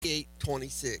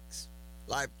28.26.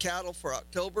 Live cattle for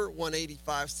October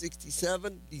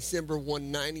 185.67, December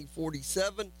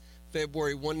 190.47,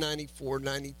 February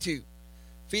 194.92.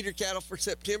 Feeder cattle for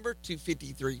September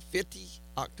 253.50,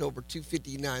 October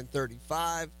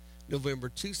 259.35, November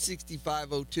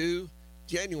 265.02,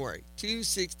 January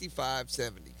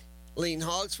 265.70. Lean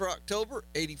hogs for October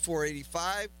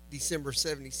 84.85, December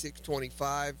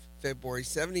 76.25, February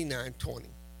 79.20.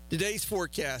 Today's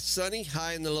forecast: sunny,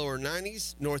 high in the lower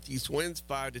 90s, northeast winds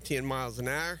 5 to 10 miles an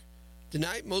hour.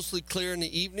 Tonight, mostly clear in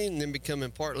the evening and then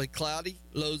becoming partly cloudy,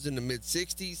 lows in the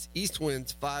mid-60s, east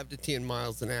winds 5 to 10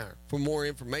 miles an hour. For more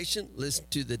information, listen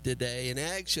to the Today in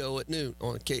Ag Show at noon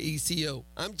on KECO.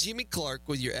 I'm Jimmy Clark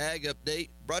with your Ag Update,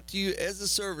 brought to you as a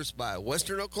service by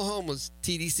Western Oklahoma's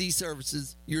TDC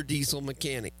Services, your diesel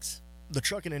mechanics. The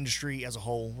trucking industry as a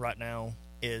whole right now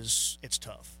it's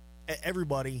tough.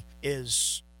 Everybody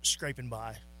is scraping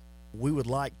by. We would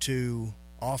like to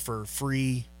offer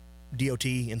free DOT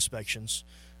inspections.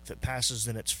 If it passes,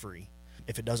 then it's free.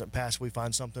 If it doesn't pass, we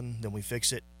find something, then we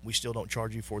fix it. We still don't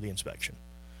charge you for the inspection.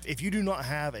 If you do not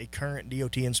have a current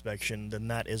DOT inspection, then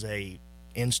that is a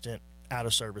instant out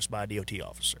of service by a DOT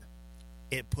officer.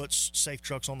 It puts safe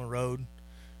trucks on the road,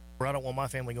 where I don't want my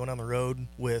family going down the road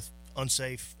with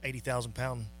unsafe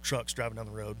 80,000-pound trucks driving down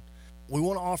the road. We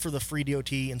want to offer the free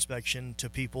DOT inspection to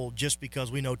people just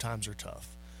because we know times are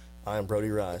tough. I am Brody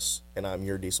Rice, and I'm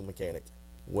your diesel mechanic.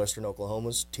 Western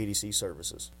Oklahoma's TDC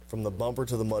Services. From the bumper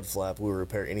to the mud flap, we will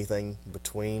repair anything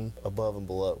between, above, and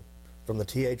below. From the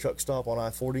TA truck stop on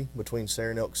I-40 between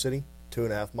Sarah and Elk City,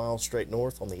 2.5 miles straight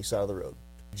north on the east side of the road.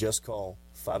 Just call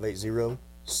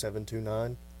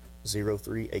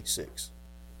 580-729-0386.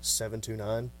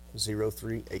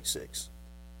 729-0386.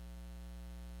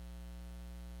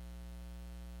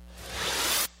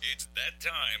 It's that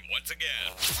time once again.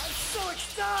 I'm so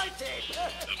excited!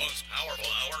 The most powerful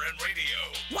hour in radio.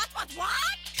 What?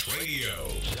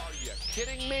 TRADIO. Are you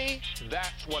kidding me?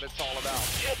 That's what it's all about.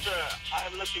 Yes, sir.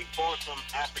 I'm looking for some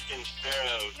African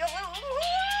sparrows. No,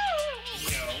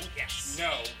 yes,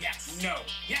 no, yes, no,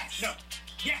 yes, no,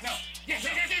 yes, no, yes,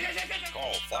 yes.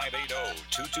 Call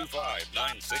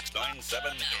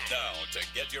 580-225-9697 now to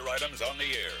get your items on the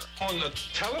air. On the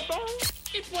telephone?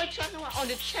 It's what talking about on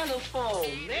the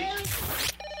telephone, man.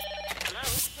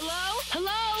 Hello?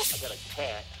 I got a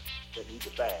cat that needs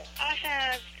a bath. I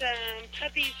have some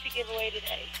puppies to give away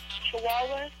today.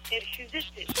 Chihuahua and Shih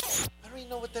Tzu. I don't even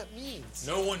know what that means.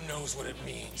 No one knows what it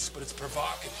means, but it's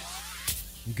provocative.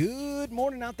 Good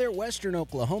morning out there, Western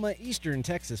Oklahoma, Eastern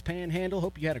Texas Panhandle.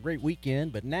 Hope you had a great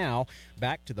weekend, but now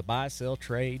back to the buy, sell,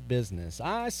 trade business.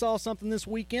 I saw something this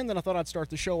weekend that I thought I'd start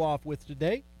the show off with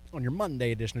today on your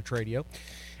Monday edition of TRADIO,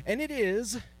 and it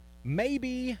is,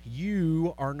 maybe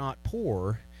you are not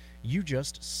poor, you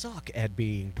just suck at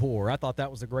being poor. I thought that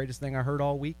was the greatest thing I heard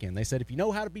all weekend. They said if you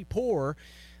know how to be poor,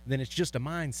 then it's just a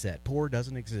mindset. Poor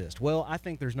doesn't exist. Well, I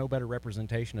think there's no better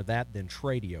representation of that than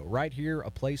TRADIO. Right here,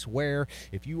 a place where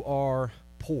if you are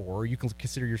poor, you can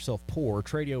consider yourself poor.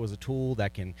 TRADIO is a tool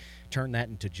that can turn that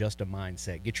into just a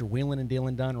mindset. Get your wheeling and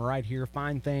dealing done right here.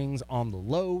 Find things on the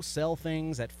low, sell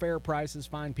things at fair prices,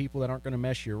 find people that aren't going to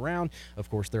mess you around. Of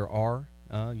course, there are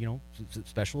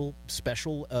special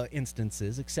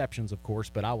instances, exceptions, of course,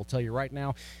 but I will tell you right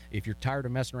now, if you're tired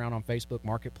of messing around on Facebook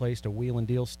Marketplace to wheel and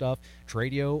deal stuff,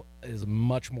 TRADIO is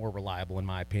much more reliable, in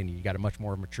my opinion. You got a much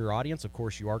more mature audience. Of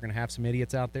course, you are going to have some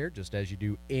idiots out there, just as you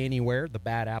do anywhere, the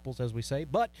bad apples, as we say,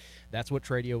 but that's what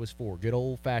TRADIO is for. Good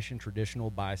old-fashioned traditional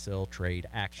buy, sell, trade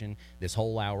action this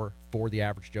whole hour for the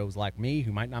average Joes like me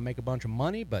who might not make a bunch of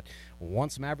money, but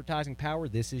want some advertising power.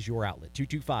 This is your outlet.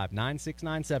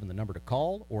 225-9697, the number to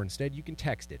call, or instead you can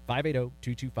text it,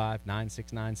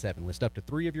 580-225-9697. List up to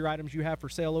 3 of your items you have for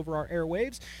sale over our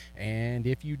airwaves, and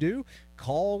if you do,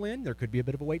 call in. There could be a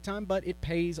bit of a wait time, but it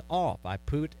pays off. I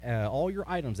put all your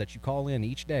items that you call in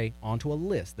each day onto a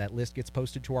list. That list gets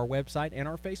posted to our website and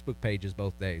our Facebook pages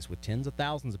both days, with tens of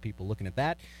thousands of people looking at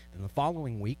that. Then the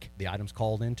following week, the items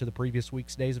called into the previous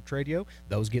week's days of TRADIO,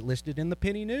 those get listed in the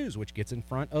Penny News, which gets in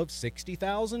front of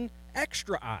 60,000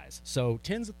 extra eyes. So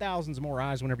tens of thousands more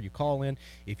eyes whenever you call in.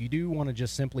 If you do want to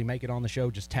just simply make it on the show,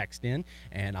 just text in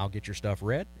and I'll get your stuff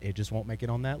read. It just won't make it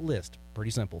on that list.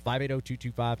 Pretty simple.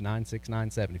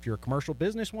 580-225-9697. If you're a commercial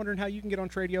business wondering how you can get on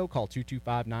TRADIO, call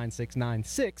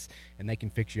 225-9696 and they can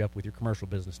fix you up with your commercial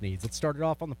business needs. Let's start it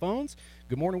off on the phones.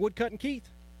 Good morning, Cuttin Keith.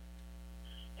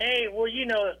 Hey, what do you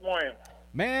know this morning?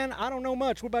 Man, I don't know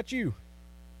much. What about you?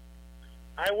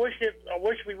 I wish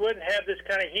we wouldn't have this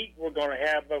kind of heat we're going to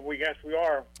have, but we guess we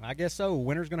are. I guess so.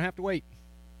 Winter's going to have to wait.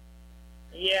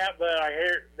 Yeah, but I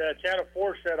heard the Channel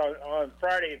 4 said on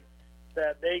Friday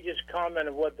that they just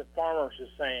commented what the farmers are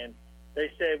saying. They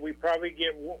said we probably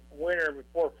get winter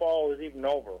before fall is even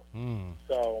over.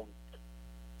 So,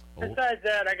 besides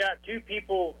that, I got 2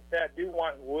 people that do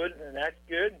want wood, and that's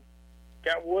good.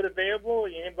 Got wood available.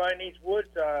 Anybody needs wood,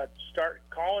 start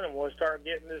calling, and we'll start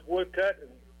getting this wood cut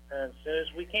as soon as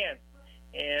we can.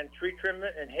 And tree trimming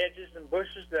and hedges and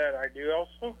bushes that I do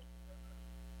also.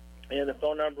 And the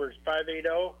phone number is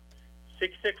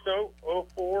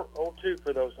 580-660-0402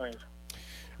 for those things.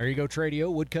 There you go,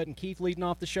 TRADIO. Cuttin Keith leading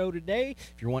off the show today.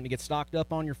 If you're wanting to get stocked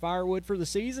up on your firewood for the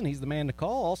season, he's the man to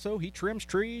call. Also, he trims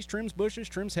trees, trims bushes,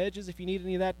 trims hedges. If you need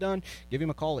any of that done, give him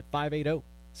a call at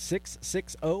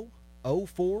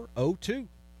 580-660-0402.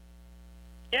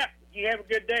 Yeah, you have a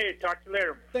good day. Talk to you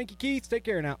later. Thank you, Keith. Take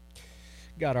care now.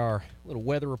 Got our little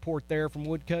weather report there from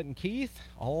Cuttin Keith.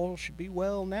 All should be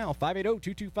well now.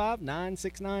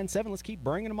 580-225-9697. Let's keep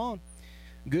bringing them on.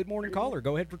 Good morning, caller.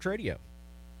 Go ahead for TRADIO.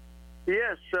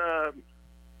 Yes,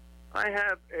 I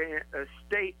have a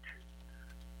state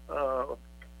oven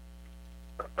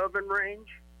range.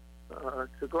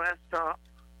 It's a glass top.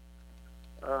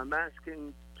 I'm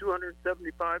asking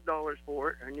 $275 for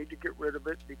it. I need to get rid of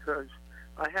it because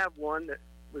I have one that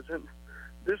was in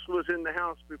the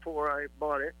house before I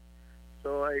bought it,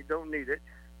 so I don't need it.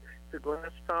 The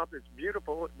glass top is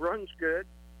beautiful. It runs good.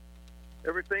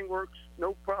 Everything works.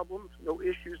 No problems. No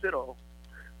issues at all.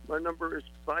 My number is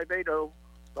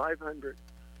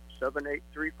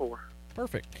 580-500-7834.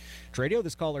 Perfect. TRADIO,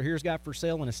 this caller here's got for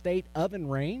sale an estate oven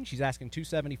range. He's asking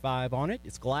 $275 on it.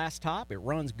 It's glass top. It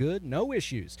runs good. No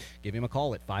issues. Give him a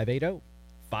call at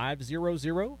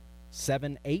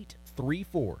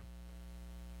 580-500-7834.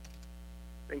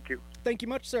 Thank you. Thank you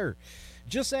much, sir.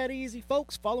 Just that easy,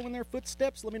 folks. Following their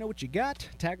footsteps. Let me know what you got.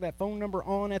 Tag that phone number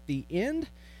on at the end.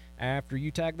 After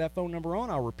you tag that phone number on,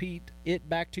 I'll repeat it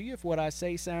back to you if what I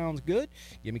say sounds good.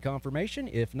 Give me confirmation.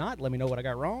 If not, let me know what I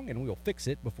got wrong, and we'll fix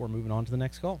it before moving on to the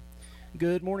next call.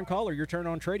 Good morning, caller. Your turn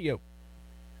on TRADIO.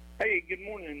 Hey, good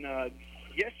morning.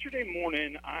 Yesterday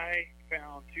morning, I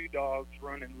found 2 dogs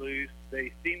running loose.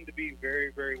 They seem to be very,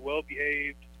 very well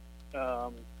behaved.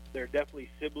 They're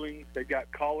definitely siblings. They've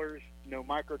got collars, no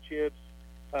microchips,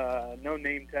 no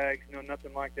name tags, no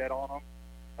nothing like that on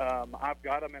them. I've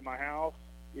got them at my house.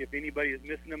 If anybody is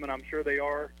missing them, and I'm sure they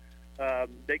are,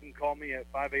 they can call me at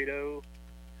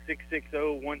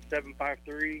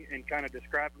 580-660-1753 and kind of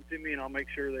describe them to me, and I'll make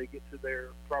sure they get to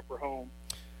their proper home.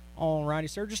 All righty,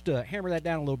 sir. Just to hammer that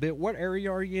down a little bit, what area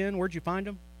are you in? Where'd you find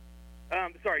them?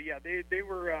 Sorry, yeah, they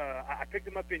were, I picked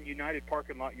them up in United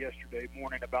parking lot yesterday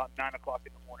morning, about 9 o'clock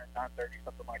in the morning, 9:30,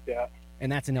 something like that.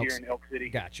 And that's in Here in Elk City.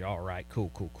 Gotcha. All right.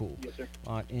 Cool. Yes, sir.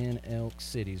 In Elk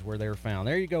City is where they were found.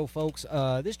 There you go, folks.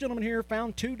 This gentleman here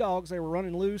found 2 dogs. They were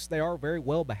running loose. They are very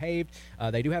well behaved.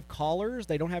 They do have collars.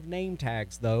 They don't have name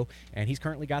tags, though, and he's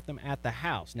currently got them at the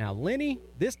house. Now, Lenny,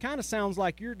 this kind of sounds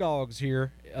like your dogs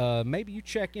here. Maybe you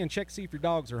check to see if your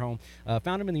dogs are home.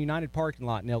 Found them in the United parking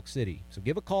lot in Elk City. So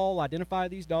give a call, identify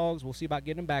these dogs. We'll see about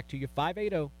getting them back to you.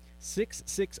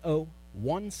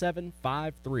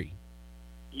 580-660-1753.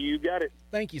 You got it.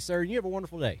 Thank you, sir. You have a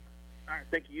wonderful day. All right.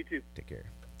 Thank you. You too. Take care.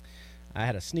 I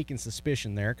had a sneaking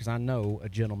suspicion there because I know a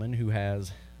gentleman who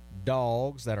has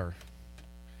dogs that are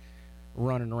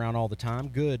running around all the time.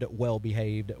 Good,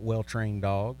 well-behaved, well-trained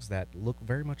dogs that look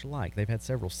very much alike. They've had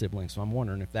several siblings, so I'm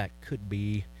wondering if that could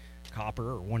be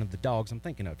Copper or one of the dogs I'm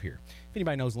thinking of here. If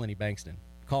anybody knows Lenny Bankston,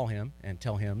 call him and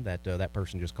tell him that that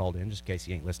person just called in, just in case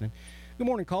he ain't listening. Good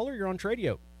morning, caller. You're on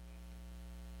TRADIO.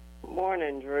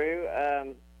 Morning, Drew.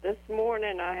 This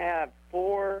morning I have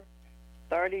 4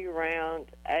 30-round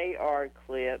AR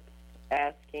clips,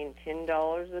 asking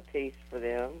 $10 a piece for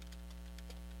them.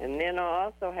 And then I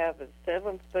also have a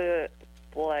 7-foot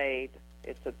blade.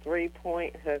 It's a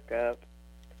 3-point hookup,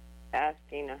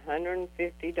 asking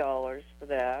 $150 for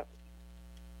that.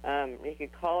 You can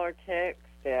call or text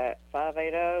at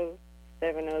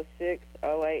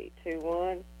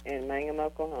 580-706-0821 in Mangum,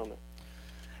 Oklahoma.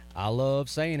 I love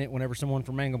saying it whenever someone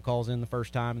from Mangum calls in the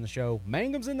first time in the show.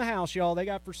 Mangum's in the house, y'all. They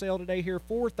got for sale today here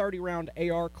 4 30-round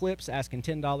AR clips, asking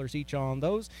 $10 each on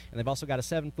those. And they've also got a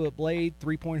 7-foot blade,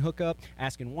 3-point hookup,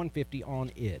 asking $150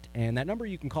 on it. And that number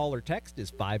you can call or text is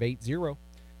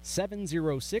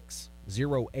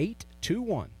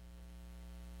 580-706-0821.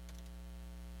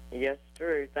 Yes,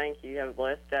 Drew. Thank you. Have a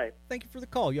blessed day. Thank you for the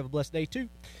call. You have a blessed day, too.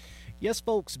 Yes,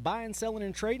 folks, buying, selling,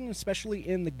 and trading, especially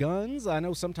in the guns. I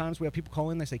know sometimes we have people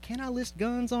call in, they say, can I list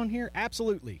guns on here?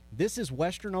 Absolutely. This is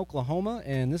Western Oklahoma,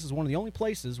 and this is one of the only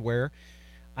places where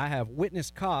I have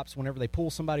witnessed cops, whenever they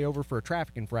pull somebody over for a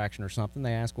traffic infraction or something,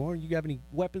 they ask, well, you have any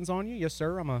weapons on you? Yes,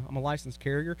 sir, I'm a licensed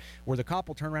carrier. Where the cop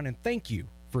will turn around and thank you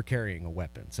for carrying a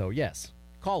weapon. So, yes,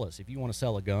 call us if you want to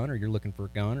sell a gun or you're looking for a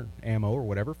gun or ammo or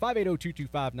whatever.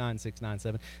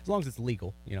 580-225-9697. As long as it's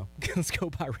legal, you know. Let's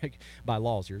go by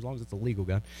laws here. As long as it's a legal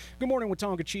gun. Good morning,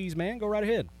 Watonga Cheese Man. Go right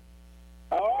ahead.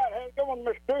 All right. How's it going,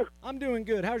 Mr. Drew? I'm doing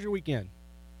good. How's your weekend?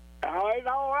 It's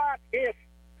all right. Yes.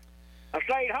 I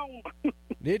stayed home.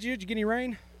 Did you? Did you get any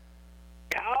rain?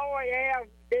 Oh, yeah.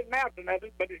 Didn't out to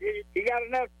nothing, but you got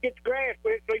enough to get the grass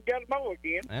with, so you got to mow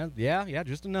again. Yeah,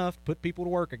 just enough to put people to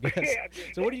work, I guess. Yeah,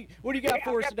 so what do you got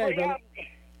for us today, brother?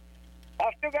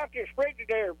 I still got this freezer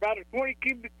there, about a 20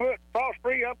 cubic foot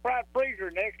frost-free upright freezer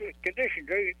in excellent condition.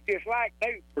 It's just like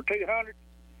new for $200.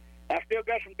 I still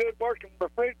got some good working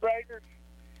refrigerators,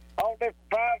 all different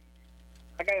prices.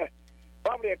 I got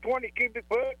probably a 20 cubic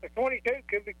foot, a 22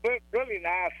 cubic foot, really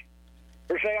nice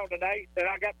for sale today. And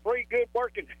I got 3 good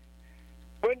working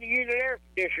window unit air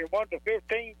conditioner. One's a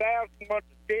 15,000, one's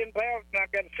a 10,000, and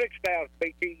I've got a 6,000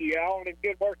 BTU, all in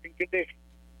good working condition.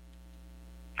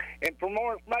 And for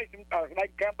more information, they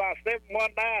can come by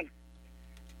 719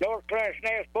 North Clarence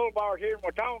NAsh Blvd here in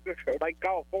Watonga, or they can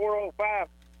call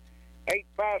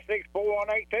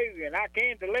 405-856-4182, and I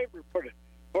can deliver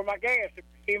for my gas if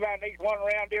anybody needs one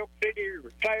around Elk City or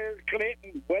Sayre,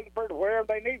 Clinton, Weatherford, or wherever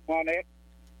they need one at.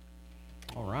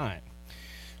 All right.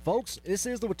 Folks, this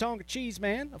is the Watonga Cheese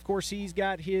Man. Of course, he's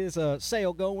got his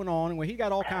sale going on. Well, he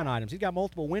got all kind of items. He's got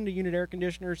multiple window unit air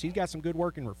conditioners. He's got some good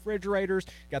working refrigerators.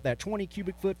 Got that 20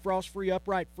 cubic foot frost-free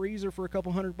upright freezer for a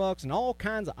couple $100, and all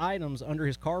kinds of items under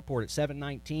his carport at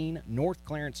 719 North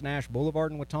Clarence NAsh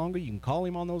Blvd in Watonga. You can call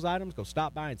him on those items. Go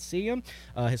stop by and see him.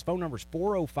 His phone number is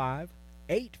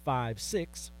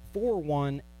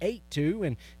 405-856-4182,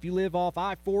 and if you live off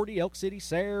I-40, Elk City,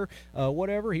 Sayre,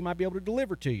 whatever, he might be able to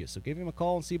deliver to you. So give him a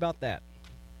call and see about that.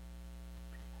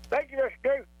 Thank you, Mr.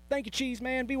 Drew. Thank you, Cheese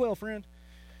Man. Be well, friend.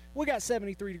 We got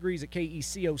 73 degrees at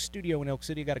KECO Studio in Elk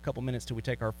City. Got a couple minutes till we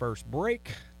take our first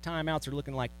break. Timeouts are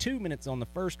looking like 2 minutes on the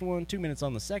first one, 2 minutes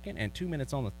on the second, and 2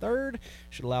 minutes on the third.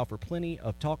 Should allow for plenty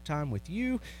of talk time with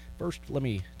you. First, let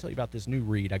me tell you about this new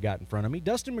read I got in front of me.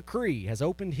 Dustin McCree has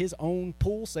opened his own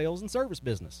pool sales and service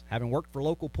business. Having worked for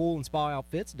local pool and spa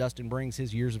outfits, Dustin brings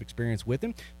his years of experience with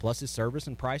him, plus his service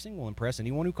and pricing will impress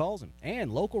anyone who calls him.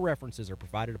 And local references are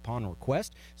provided upon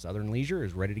request. Southern Leisure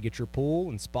is ready to get your pool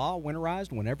and spa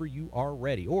winterized whenever you are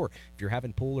ready. Or if you're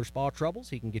having pool or spa troubles,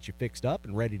 he can get you fixed up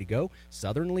and ready to go.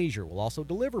 Southern Leisure will also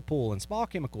deliver pool and spa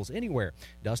chemicals anywhere.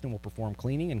 Dustin will perform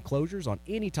cleaning and closures on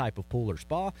any type of pool or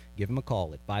spa. Give him a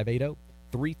call at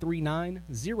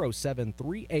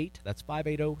 580-339-0738. That's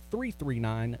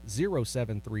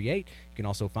 580-339-0738. You can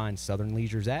also find Southern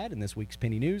Leisure's ad in this week's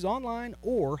Penny News online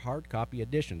or hard copy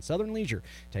edition. Southern Leisure,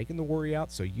 taking the worry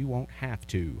out so you won't have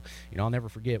to. You know, I'll never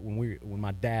forget when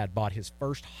my dad bought his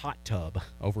first hot tub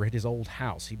over at his old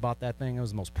house. He bought that thing. It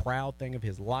was the most proud thing of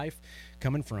his life,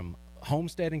 coming from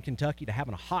Homestead in Kentucky to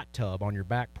having a hot tub on your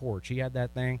back porch. He had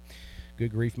that thing.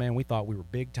 Good grief, man. We thought we were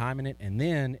big timing it, and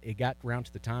then it got around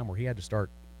to the time where he had to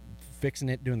start fixing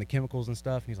it, doing the chemicals and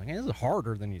stuff, and he's like, hey, this is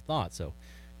harder than you thought. So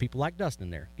people like Dustin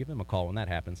there, give him a call when that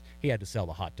happens. He had to sell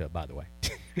the hot tub, by the way.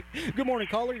 Good morning,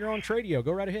 caller. You're on TRADIO.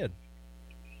 Go right ahead.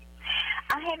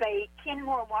 I have a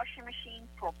Kenmore washing machine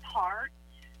for parts.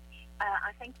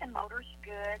 I think the motor's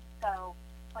good, so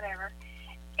whatever.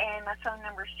 And my phone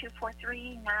number is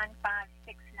 243-9569, and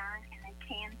they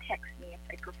can text me if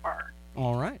they prefer.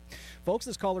 All right. Folks,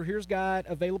 this caller here's got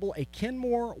available a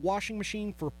Kenmore washing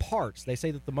machine for parts. They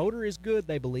say that the motor is good,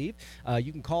 they believe.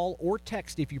 You can call or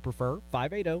text if you prefer,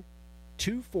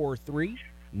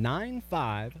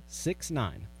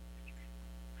 580-243-9569.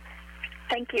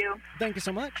 Thank you. Thank you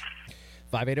so much.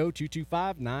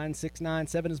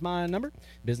 580-225-9697 is my number.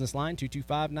 Business line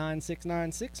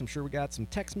 225-9696. I'm sure we got some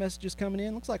text messages coming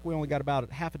in. Looks like we only got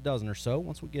about half a dozen or so.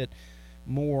 Once we get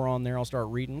more on there, I'll start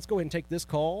reading. Let's go ahead and take this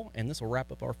call, and this will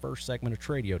wrap up our first segment of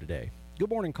TRADIO today. Good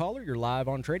morning, caller. You're live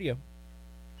on TRADIO.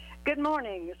 Good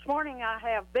morning. This morning I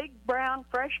have big brown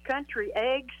fresh country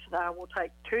eggs. I will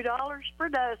take $2 per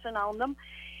dozen on them.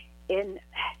 And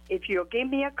if you'll give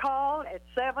me a call at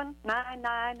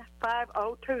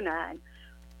 799-5029.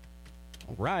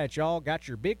 All right, y'all. Got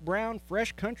your big brown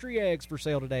fresh country eggs for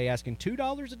sale today, asking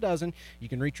 $2 a dozen. You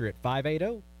can reach her at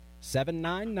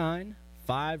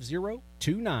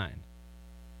 580-799-5029.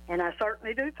 And I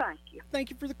certainly do thank you. Thank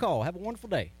you for the call. Have a wonderful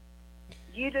day.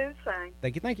 You do the same.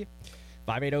 Thank you, thank you.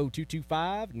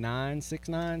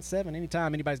 580-225-9697.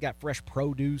 Anytime anybody's got fresh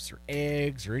produce or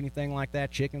eggs or anything like that,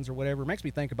 chickens or whatever, it makes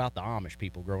me think about the Amish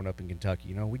people growing up in Kentucky.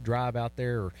 You know, we'd drive out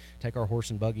there or take our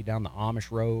horse and buggy down the Amish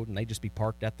road, and they'd just be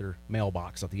parked at their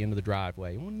mailbox at the end of the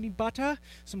driveway. Want any butter?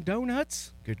 Some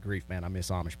donuts? Good grief, man, I miss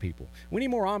Amish people. We need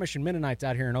more Amish and Mennonites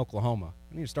out here in Oklahoma.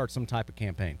 We need to start some type of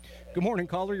campaign. Good morning,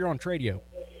 caller. You're on TRADIO.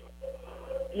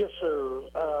 Yes, sir.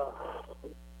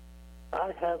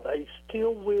 I have a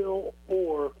steel wheel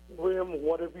or rim,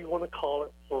 whatever you want to call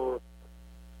it,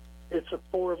 it's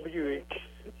for a Buick,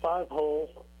 5-hole,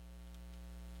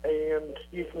 and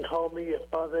you can call me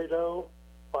at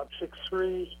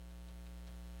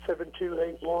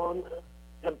 580-563-7281,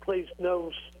 and please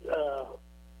no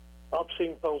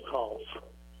obscene phone calls.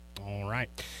 All right.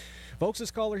 Folks,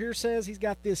 this caller here says he's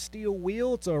got this steel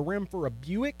wheel. It's a rim for a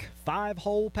Buick,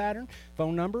 5-hole pattern.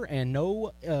 Phone number and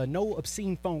no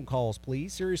obscene phone calls,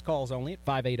 please. Serious calls only at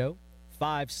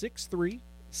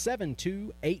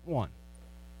 580-563-7281.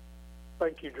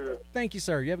 Thank you, Drew. Thank you,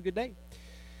 sir. You have a good day.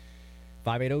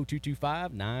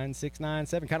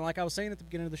 580-225-9697. Kind of like I was saying at the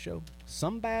beginning of the show,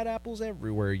 some bad apples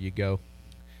everywhere you go.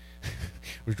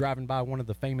 Was driving by one of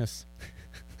the famous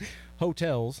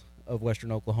hotels of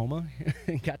Western Oklahoma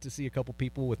and got to see a couple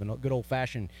people with a good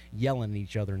old-fashioned yelling at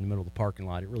each other in the middle of the parking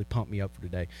lot. It really pumped me up for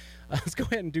today. Let's go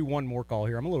ahead and do one more call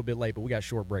here. I'm a little bit late, but we got a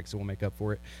short break, so we'll make up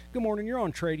for it. Good morning. You're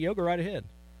on TRADIO. Go right ahead.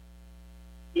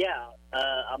 Yeah,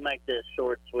 I'll make this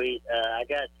short, sweet. I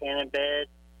got a tanning bed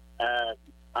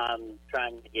I'm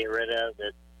trying to get rid of.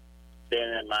 It's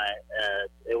been in my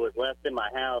it was left in my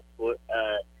house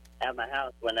at my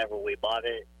house whenever we bought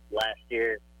it last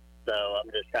year. So I'm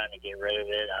just trying to get rid of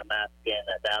it. I'm asking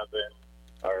 $1,000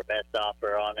 or best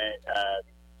offer on it.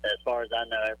 As far as I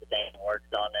know, everything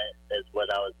works on it, is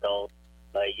what I was told.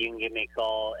 But you can give me a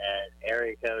call at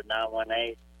area code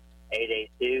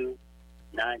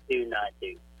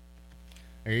 918-882-9292.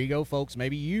 There you go, folks.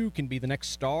 Maybe you can be the next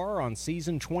star on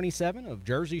season 27 of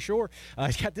Jersey Shore.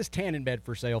 He's got this tanning bed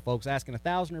for sale, folks. Asking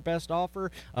 $1,000 or best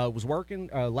offer. Was working.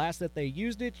 Last that they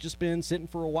used it, just been sitting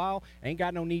for a while. Ain't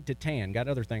got no need to tan. Got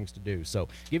other things to do. So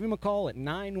give him a call at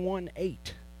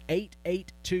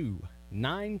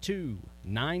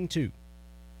 918-882-9292.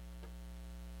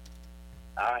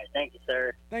 All right. Thank you,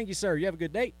 sir. Thank you, sir. You have a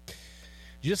good day.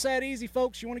 Just that easy,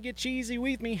 folks. You want to get cheesy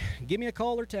with me? Give me a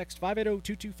call or text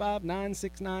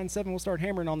 580-225-9697. We'll start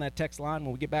hammering on that text line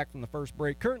when we get back from the first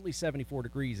break. Currently 74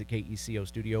 degrees at KECO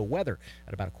Studio. Weather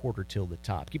at about a quarter till the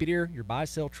top. Keep it here. Your buy,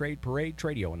 sell, trade parade.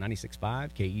 TRADIO on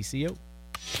 96.5 KECO.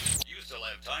 You still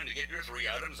have time to get your 3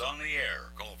 items on the air.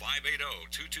 Call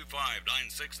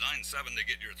 580-225-9697 to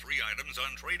get your 3 items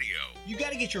on TRADIO. You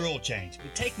got to get your oil changed,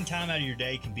 but taking time out of your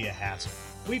day can be a hassle.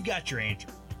 We've got your answer.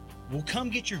 We'll come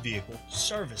get your vehicle,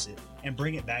 service it, and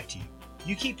bring it back to you.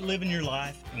 You keep living your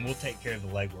life, and we'll take care of the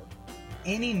legwork.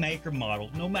 Any make or model,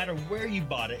 no matter where you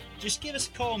bought it, just give us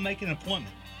a call and make an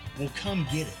appointment. We'll come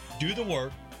get it, do the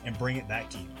work, and bring it back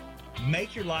to you.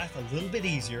 Make your life a little bit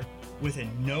easier with a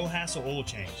no-hassle oil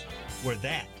change, where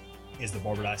that is the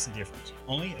Barbara Dyson difference.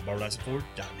 Only at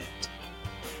BarbaraDysonFord.net.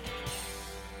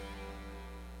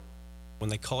 When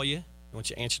they call you, they want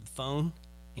you to answer the phone,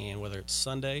 and whether it's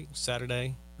Sunday,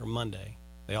 Saturday, or Monday,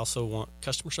 they also want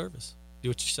customer service. Do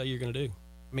what you say you're going to do.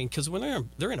 I mean, because when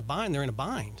they're in a bind, they're in a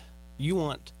bind. You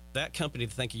want that company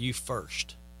to think of you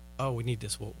first. Oh, we need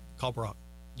this. Well, call Brock.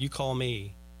 You call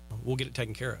me. We'll get it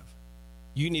taken care of.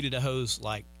 You needed a hose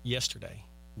like yesterday.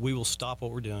 We will stop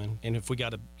what we're doing. And if we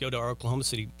got to go to our Oklahoma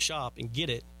City shop and get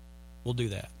it, we'll do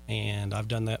that. And I've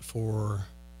done that for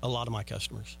a lot of my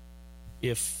customers.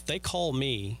 If they call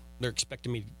me, they're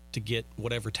expecting me to get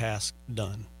whatever task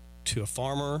done. To a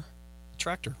farmer,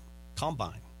 tractor,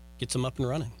 combine, gets them up and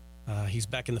running. He's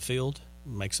back in the field,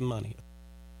 makes some money.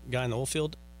 Guy in the oil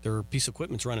field, their piece of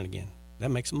equipment's running again.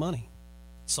 That makes some money.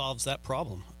 Solves that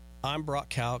problem. I'm Brock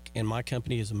Kalk, and my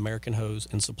company is American Hose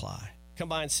and Supply. Come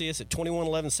by and see us at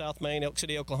 2111 South Main, Elk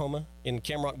City, Oklahoma, in the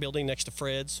Camrock building next to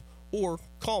Fred's, or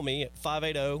call me at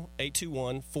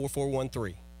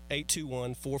 580-821-4413.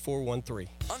 821-4413.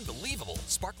 Unbelievable!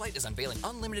 Sparklight is unveiling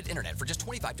unlimited internet for just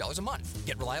 $25 a month.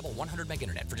 Get reliable 100 meg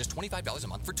internet for just $25 a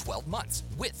month for 12 months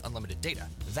with unlimited data.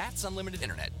 That's unlimited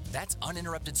internet. That's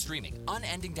uninterrupted streaming,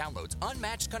 unending downloads,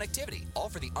 unmatched connectivity, all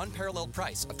for the unparalleled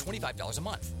price of $25 a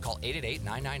month. Call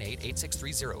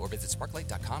 888-998-8630 or visit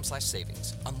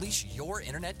sparklight.com/savings. Unleash your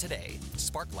internet today.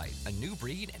 Sparklight, a new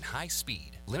breed and high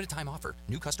speed. Limited time offer.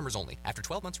 New customers only. After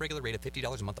 12 months, regular rate of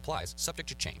 $50 a month applies. Subject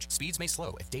to change. Speeds may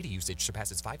slow if data usage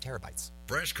surpasses 5 terabytes.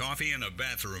 Fresh coffee and a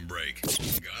bathroom break.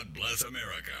 God bless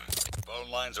America.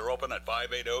 Phone lines are open at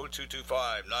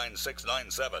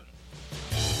 580-225-9697.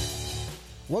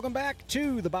 Welcome back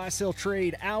to the Buy Sell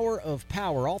Trade Hour of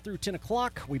Power. All through 10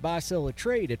 o'clock, we buy, sell, a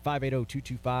trade at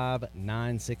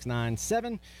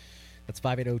 580-225-9697. That's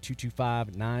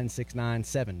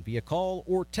 580-225-9697 via call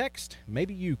or text.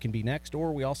 Maybe you can be next,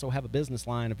 or we also have a business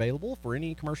line available for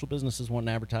any commercial businesses wanting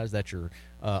to advertise that you're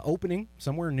opening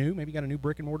somewhere new. Maybe you got a new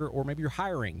brick and mortar, or maybe you're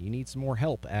hiring. You need some more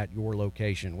help at your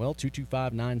location. Well,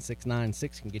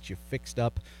 225-9696 can get you fixed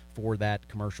up for that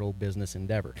commercial business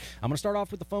endeavor. I'm going to start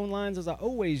off with the phone lines as I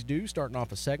always do, starting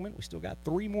off a segment. We still got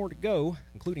 3 more to go,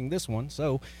 including this one,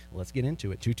 so let's get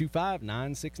into it.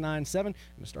 225-9697. I'm going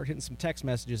to start hitting some text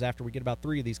messages after we get about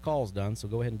 3 of these calls done, so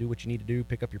go ahead and do what you need to do.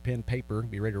 Pick up your pen, paper,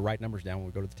 be ready to write numbers down when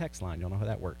we go to the text line. Y'all know how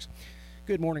that works.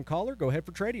 Good morning, caller. Go ahead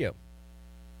for TRADIO.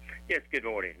 Yes, good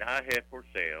morning. I have for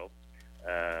sale,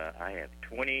 I have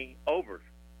over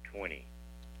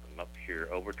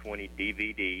 20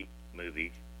 DVD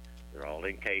movies. They're all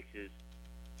in cases.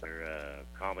 They're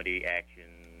comedy, action,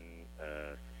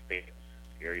 suspense,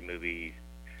 scary movies.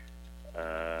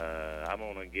 I'm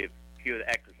going to give a few of the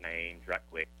actors' names right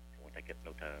quick. I won't take up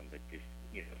no time, but just,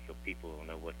 so people will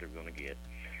know what they're going to get.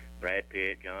 Brad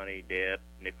Pitt, Johnny Depp,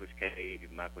 Nicolas Cage,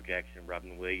 Michael Jackson,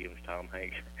 Robin Williams, Tom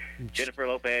Hanks, Jennifer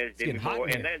Lopez, Demi Moore,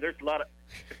 and there's a lot of...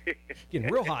 Getting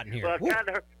real hot in here.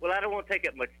 Well, I don't want to take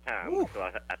up much time, so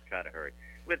I try to hurry.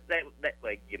 But that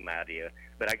way, give them an idea.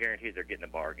 But I guarantee they're getting a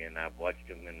bargain. I've watched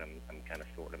them, and I'm kind of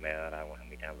sorting them out. I don't know how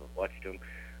many times I've watched them.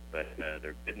 But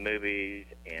they're good movies,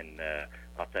 and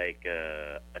I'll take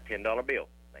a $10 bill.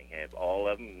 They have all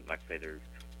of them. Like I say,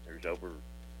 there's over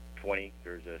 20.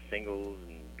 There's singles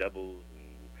and doubles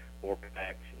and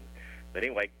 4-packs. But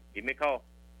anyway, give me a call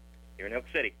here in Elk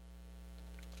City,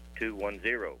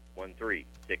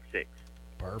 210-1366.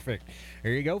 Perfect.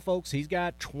 There you go, folks. He's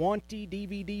got 20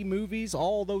 DVD movies,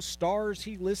 all those stars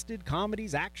he listed,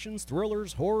 comedies, actions,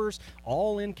 thrillers, horrors,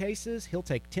 all in cases. He'll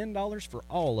take $10 for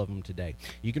all of them today.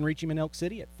 You can reach him in Elk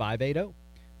City at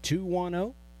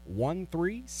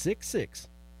 580-210-1366.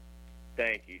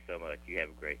 Thank you so much. You have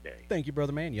a great day. Thank you,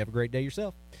 brother man. You have a great day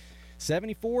yourself.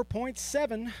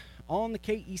 74.7 on the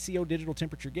KECO digital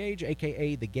temperature gauge,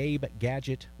 a.k.a. the Gabe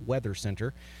Gadget Weather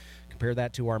Center. Compare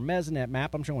that to our Mesonet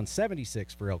map. I'm showing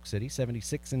 76 for Elk City,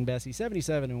 76 in Bessie,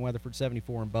 77 in Weatherford,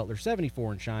 74 in Butler,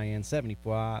 74 in Cheyenne,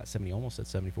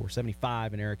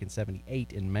 75 in Eric, and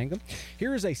 78 in Mangum.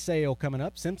 Here is a sale coming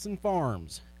up. Simpson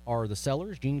Farms are the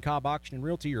sellers. Gene Cobb Auction and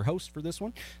Realty, your host for this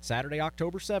one. Saturday,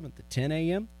 October 7th at 10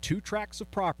 a.m., 2 tracts of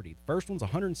property. The first one's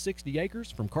 160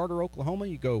 acres from Carter, Oklahoma.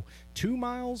 You go 2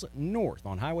 miles north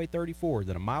on Highway 34,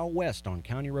 then a mile west on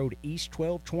County Road East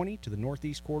 1220 to the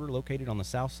northeast quarter, located on the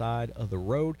south side of the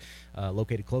road.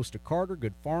 Located close to Carter,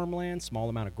 good farmland, small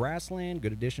amount of grassland,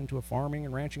 good addition to a farming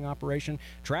and ranching operation.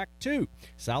 Tract 2,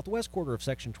 southwest quarter of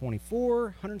Section 24,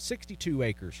 162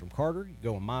 acres from Carter. You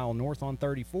go a mile north on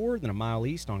 34, then a mile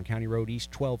east on County Road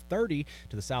East 1230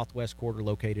 to the southwest quarter,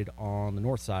 located on the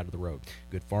north side of the road.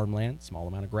 Good farmland, small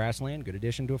amount of grassland, good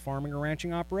addition to a farming or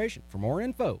ranching operation. For more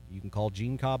info, you can call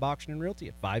Gene Cobb Auction and Realty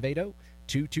at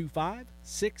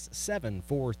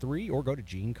 580-225-6743 or go to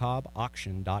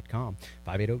GeneCobbAuction.com.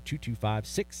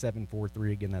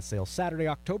 580-225-6743. Again, that sale Saturday,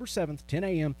 October 7th, 10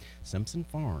 a.m. Simpson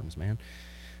Farms, man.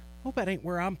 Hope that ain't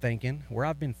where I'm thinking, where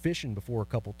I've been fishing before a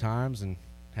couple times and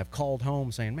have called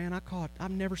home saying, man, I've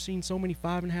never seen so many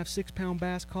 5.5, 6-pound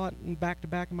bass caught in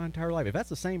back-to-back in my entire life. If that's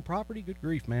the same property, good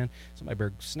grief, man. Somebody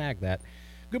better snag that.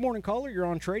 Good morning, caller. You're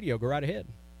on TRADIO. Go right ahead.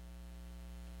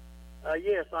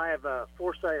 Yes, I have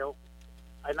for sale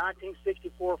a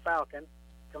 1964 Falcon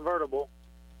convertible.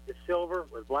 It's silver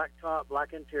with black top,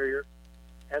 black interior.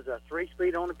 Has a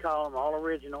 3-speed on the column, all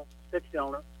original,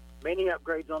 6-cylinder. Many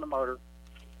upgrades on the motor.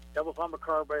 Double pumper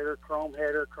carburetor, chrome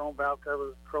header, chrome valve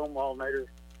cover, chrome alternator.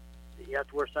 You have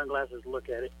to wear sunglasses to look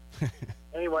at it.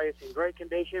 Anyway, it's in great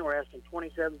condition. We're asking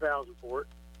 $27,000 for it.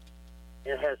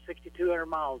 It has 6,200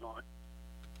 miles on it.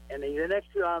 And the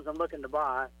next 2 items I'm looking to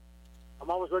buy, I'm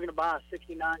always looking to buy a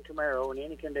 69 Camaro in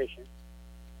any condition.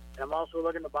 And I'm also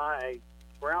looking to buy a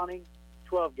Browning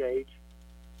 12-gauge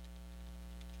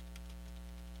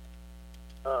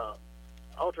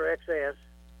Ultra XS.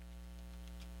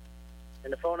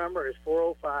 And the phone number is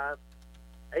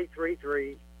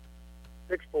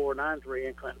 405-833-6493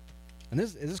 in Clinton. And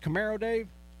is this Camaro, Dave?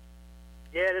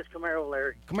 Yeah, it is Camaro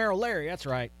Larry. Camaro Larry, that's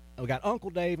right. We got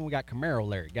Uncle Dave and we got Camaro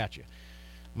Larry. Gotcha. I'm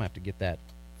going to have to get that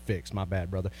fixed. My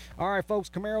bad, brother. All right, folks,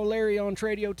 Camaro Larry on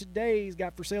TRADIO today. He's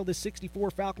got for sale this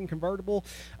 64 Falcon convertible.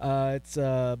 It's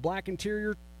black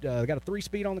interior, got a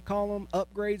 3-speed on the column,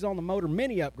 upgrades on the motor,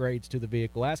 many upgrades to the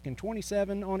vehicle. Asking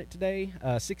 $27 on it today,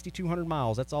 6,200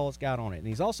 miles. That's all it's got on it. And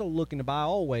he's also looking to buy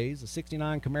always a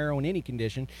 69 Camaro in any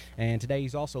condition. And today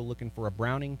he's also looking for a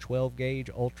Browning 12-gauge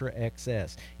Ultra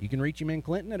XS. You can reach him in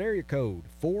Clinton at area code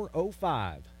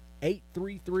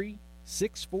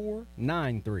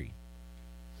 405-833-6493.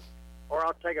 Or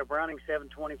I'll take a Browning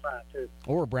 725 too.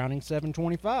 Or a Browning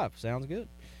 725. Sounds good.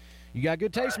 You got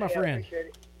good taste, my friend. Appreciate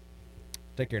it.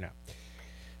 Take care now.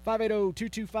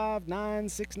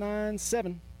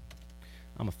 580-225-9697.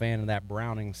 I'm a fan of that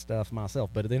Browning stuff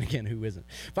myself, but then again, who isn't?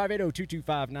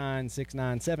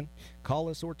 580-225-9697. Call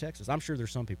us or text us. I'm sure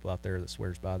there's some people out there that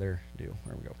swears by their deal.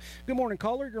 There we go. Good morning,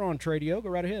 caller. You're on TRADIO. Go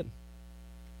right ahead.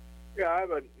 Yeah, I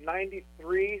have a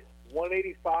 93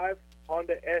 185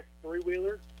 Honda S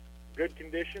 3-wheeler. Good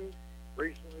condition.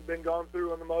 Recently been gone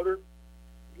through on the motor.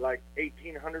 Like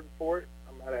 $1,800 for it.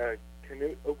 I'm at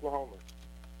Canute, Oklahoma.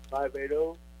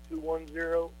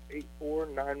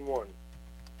 580-210-8491.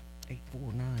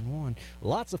 8491.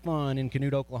 Lots of fun in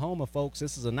Canute, Oklahoma, folks.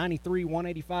 This is a 93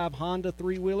 185 Honda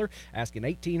 3-wheeler. Asking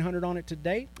 $1,800 on it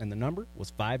today, and the number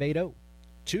was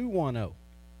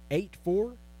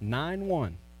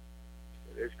 580-210-8491.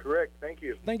 That is correct. Thank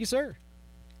you. Thank you, sir.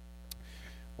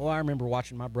 Well, I remember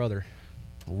watching my brother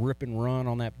rip and run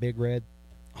on that big red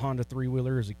Honda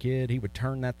 3-wheeler as a kid. He would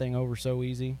turn that thing over so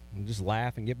easy and just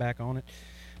laugh and get back on it.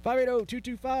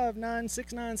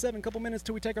 580-225-9697. Couple minutes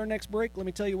till we take our next break. Let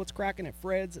me tell you what's cracking at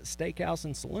Fred's Steakhouse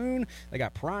and Saloon. They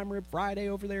got Prime Rib Friday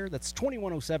over there. That's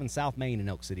 2107 South Main in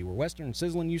Elk City. Where Western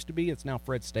Sizzling used to be, it's now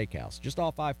Fred's Steakhouse. Just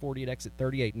off I-40 at exit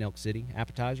 38 in Elk City.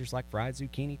 Appetizers like fried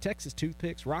zucchini, Texas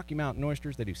toothpicks, Rocky Mountain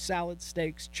oysters. They do salads,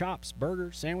 steaks, chops,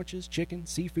 burgers, sandwiches, chicken,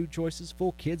 seafood choices,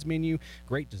 full kids menu,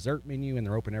 great dessert menu, and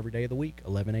they're open every day of the week,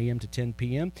 11 a.m. to 10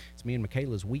 p.m. It's me and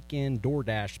Michaela's weekend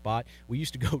DoorDash spot. We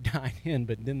used to go dine in,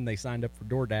 but then they signed up for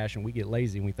DoorDash, and we get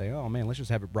lazy and we think, oh man, let's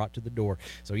just have it brought to the door.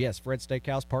 So yes, Fred's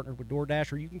Steakhouse partnered with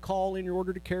DoorDash, or you can call in your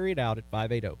order to carry it out at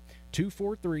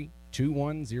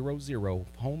 580-243-2100.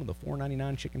 Home of the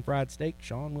 $4.99 chicken fried steak,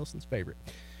 Sean Wilson's favorite.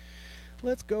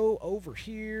 Let's go over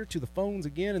here to the phones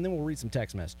again, and then we'll read some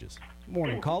text messages.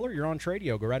 Morning, caller. You're on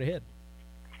TRADIO. Go right ahead.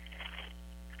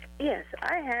 Yes,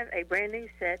 I have a brand new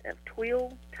set of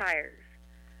Tweel tires.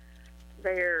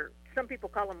 Some people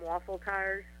call them waffle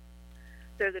tires.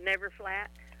 They're the Never Flat.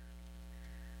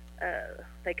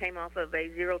 They came off of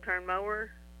a zero-turn mower.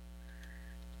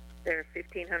 They're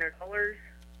 $1,500.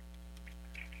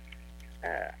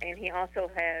 And he also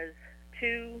has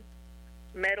 2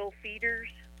 metal feeders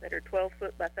that are 12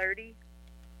 foot by 30.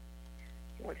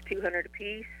 He wants $200 a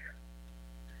piece.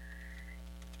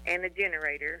 And a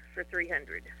generator for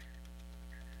 $300.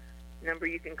 Number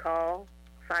you can call,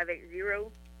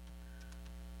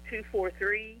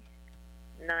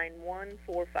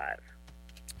 580-243-9145.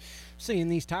 Seeing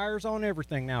these tires on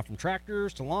everything now, from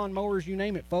tractors to lawn mowers, you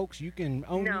name it, folks. You can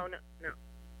own. No.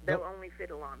 They'll only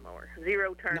fit a lawnmower,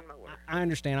 zero-turn mower. I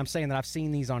understand. I'm saying that I've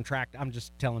seen these on tractors. I'm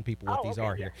just telling people what these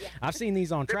are here. Yeah. I've seen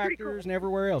these on tractors and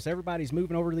everywhere else. Everybody's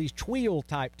moving over to these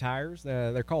Tweel-type tires.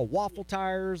 They're called waffle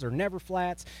tires or Never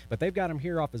Flats, but they've got them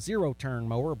here off a zero-turn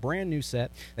mower, a brand-new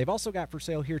set. They've also got for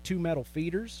sale here 2 metal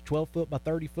feeders, 12 foot by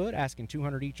 30 foot, asking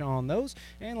 $200 each on those.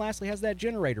 And lastly, has that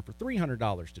generator for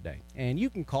 $300 today. And you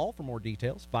can call for more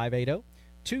details,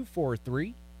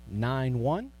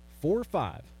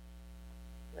 580-243-9145.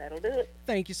 That'll do it.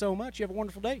 Thank you so much. You have a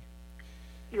wonderful day.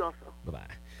 You also. Bye-bye.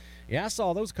 Yeah, I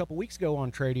saw those a couple weeks ago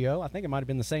on TRADIO. I think it might have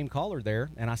been the same caller there.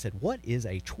 And I said, what is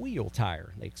a Tweel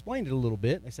tire? They explained it a little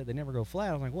bit. They said they never go flat.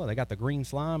 I was like, well, they got the green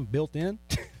slime built in,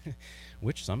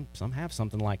 which some have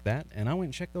something like that. And I went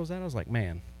and checked those out. I was like,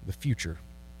 man, the future.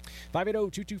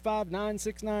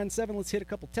 580-225-9697. Let's hit a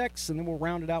couple texts, and then we'll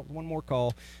round it out with one more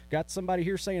call. Got somebody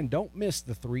here saying, don't miss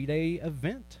the 3-day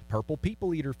event, Purple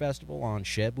People Eater Festival on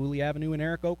Sheb-Woolley Avenue in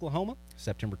Eric, Oklahoma,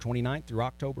 September 29th through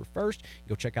October 1st.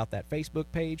 Go check out that Facebook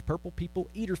page, Purple People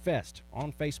Eater Fest,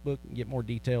 on Facebook, and get more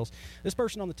details. This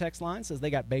person on the text line says they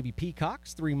got baby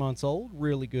peacocks, 3 months old,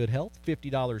 really good health,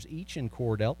 $50 each in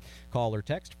Cordell. Call or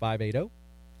text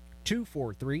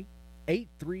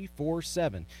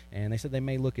 580-243-8347, and they said they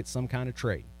may look at some kind of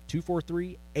trade.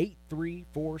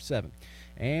 243-8347.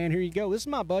 And here you go. This is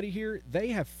my buddy here. They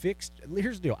have fixed.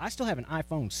 Here's the deal. I still have an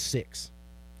iPhone 6.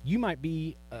 You might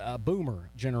be a boomer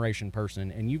generation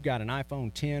person, and you've got an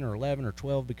iPhone 10 or 11 or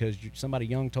 12 because somebody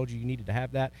young told you needed to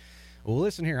have that. Well,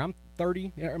 listen here. I'm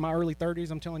 30, in my early 30s,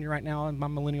 I'm telling you right now, in my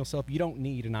millennial self, you don't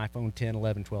need an iPhone 10,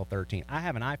 11, 12, 13. I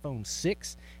have an iPhone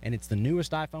 6, and it's the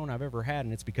newest iPhone I've ever had,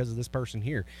 and it's because of this person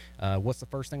here. What's the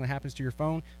first thing that happens to your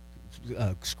phone?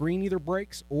 Screen either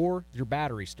breaks or your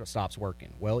battery stops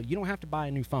working. Well, you don't have to buy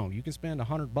a new phone. You can spend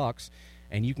 $100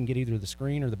 and you can get either the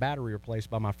screen or the battery replaced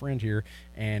by my friend here,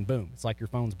 and boom, it's like your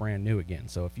phone's brand new again.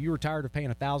 So if you were tired of paying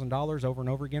 $1,000 over and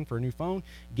over again for a new phone,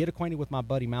 get acquainted with my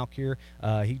buddy Malk here.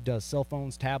 He does cell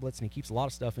phones, tablets, and he keeps a lot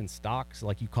of stuff in stock. So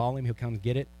like you call him, he'll come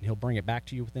get it, and he'll bring it back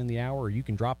to you within the hour, or you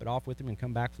can drop it off with him and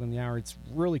come back within the hour. It's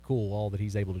really cool all that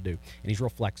he's able to do, and he's real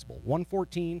flexible.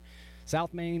 114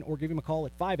 South Main, or give him a call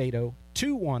at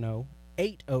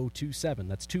 580-210-8027.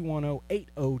 That's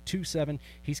 210-8027.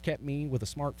 He's kept me with a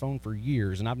smartphone for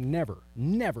years, and I've never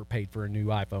paid for a new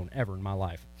iPhone ever in my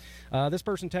life. This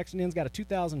person texting in's got a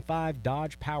 2005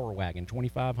 Dodge Power Wagon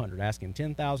 2500, asking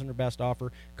 $10,000 or best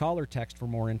offer. Call or text for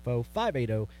more info,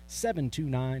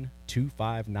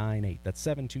 580-729-2598. That's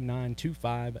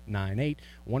 729-2598.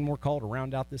 One more call to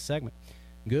round out this segment.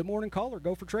 Good morning, caller.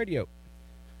 Go for TRADIO.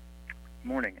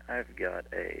 Morning. I've got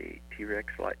a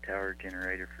TREX light tower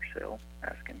generator for sale,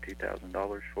 asking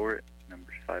 $2,000 for it.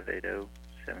 Number's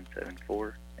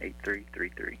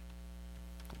 580-774-8333.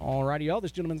 All righty, all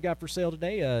this gentleman's got for sale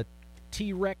today, a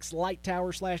TREX light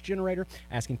tower / generator,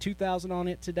 asking $2,000 on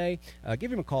it today.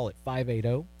 Give him a call at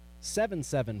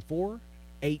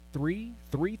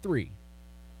 580-774-8333.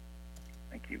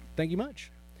 Thank you. Thank you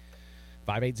much.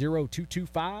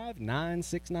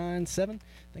 580-225-9697.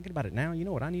 Thinking about it now, you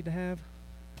know what I need to have?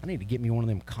 I need to get me one of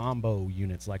them combo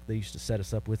units like they used to set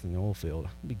us up with in the oil field.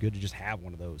 It'd be good to just have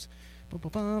one of those.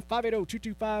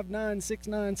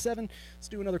 580-225-9697. Let's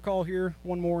do another call here,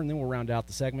 one more, and then we'll round out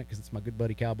the segment because it's my good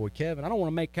buddy Cowboy Kevin. I don't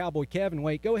want to make Cowboy Kevin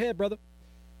wait. Go ahead, brother.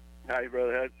 Hi,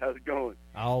 brother. How's it going?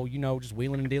 Oh, you know, just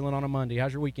wheeling and dealing on a Monday.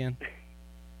 How's your weekend?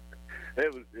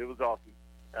 It was awesome.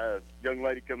 Young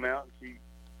lady come out, and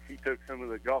she took some of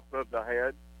the golf clubs I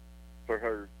had for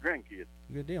her grandkids.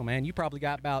 Good deal, man. You probably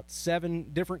got about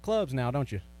 7 different clubs now, don't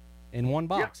you? In one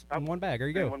box, in one bag. There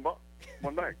you go.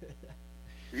 One bag.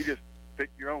 You just pick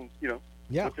your own, yeah.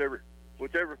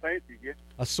 whichever fancy you get.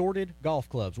 Assorted golf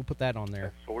clubs. We'll put that on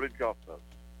there. Assorted golf clubs.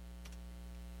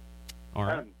 All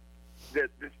right. This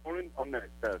morning on that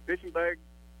fishing bag,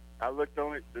 I looked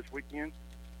on it this weekend.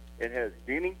 It has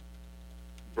Denny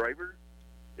Brauer.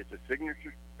 It's a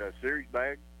signature series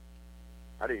bag.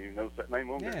 I didn't even notice that name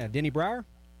on there. Yeah, Denny Brauer.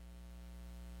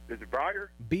 Is it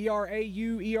Brauer?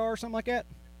 Brauer, something like that?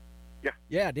 Yeah.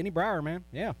 Yeah, Denny Brauer, man.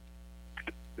 Yeah.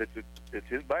 It's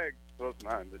his bag. Well, it's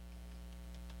mine, but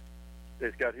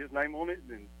it's got his name on it,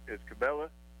 and it's Cabela,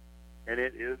 and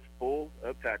it is full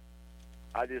of tackle.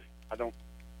 I don't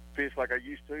fish like I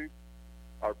used to.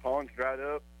 Our ponds dried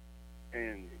up,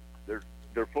 and they're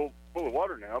full of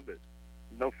water now, but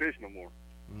no fish no more.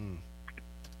 Mm.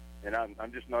 And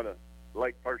I'm just not a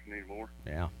lake person anymore.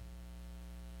 Yeah.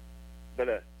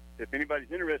 But if anybody's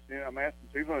interested in it, I'm asking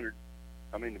 $200.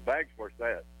 I mean, the bag's worth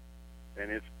that, and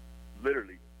it's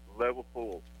literally level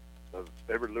full of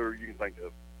every lure you can think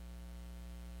of.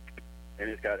 And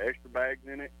it's got extra bags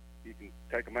in it. You can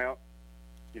take them out.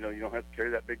 You don't have to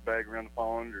carry that big bag around the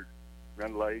pond or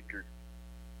around the lake.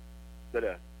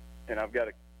 And I've got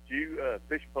a few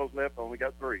fishing poles left. I only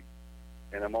got 3,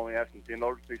 and I'm only asking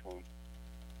 $10 a piece on them.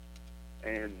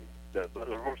 And the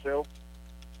Butler Fire Dept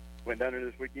went down there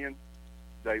this weekend.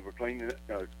 They were cleaning it,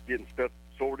 getting stuff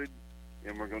sorted,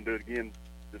 and we're going to do it again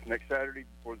this next Saturday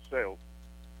before the sale.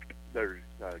 There's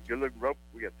good-looking rope.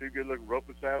 We got 2 good-looking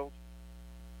rope saddles.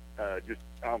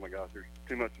 Oh my gosh, there's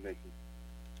too much to mention.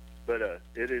 But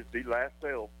it is the last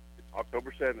sale. It's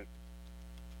October 7th,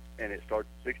 and it starts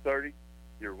at 6:30.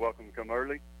 You're welcome to come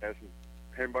early, have some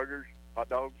hamburgers, hot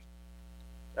dogs.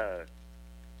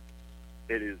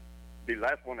 It is the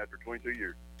last one after 22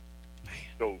 years. Man.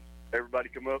 So everybody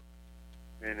come up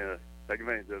and take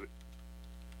advantage of it.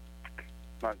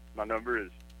 My number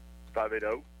is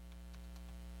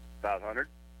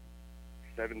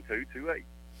 580-500-7228.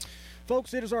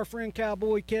 Folks, it is our friend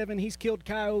Cowboy Kevin. He's killed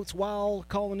coyotes while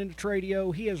calling into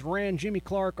TRADIO. He has ran Jimmy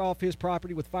Clark off his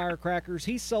property with firecrackers.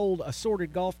 He's sold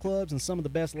assorted golf clubs and some of the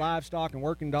best livestock and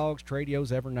working dogs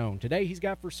TRADIO's ever known. Today, he's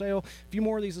got for sale a few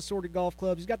more of these assorted golf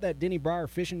clubs. He's got that Denny Brauer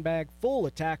fishing bag full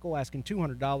of tackle, asking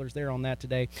 $200 there on that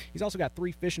today. He's also got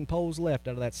 3 fishing poles left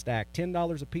out of that stack,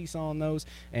 $10 a piece on those.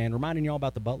 And reminding y'all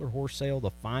about the Butler Horse Sale,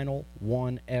 the final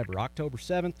one ever. October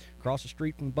 7th, across the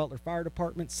street from the Butler Fire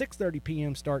Department, 6:30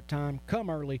 p.m. start time.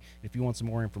 Come early. If you want some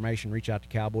more information, reach out to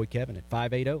Cowboy Kevin at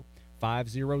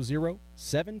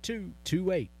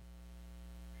 580-500-7228.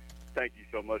 Thank you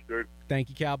so much, Drew. Thank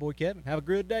you, Cowboy Kevin. Have a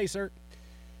good day, sir.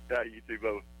 Yeah, you too,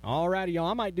 both. All righty, y'all.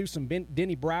 I might do some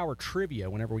Denny Brauer trivia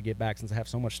whenever we get back since I have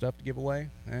so much stuff to give away.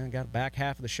 I got a back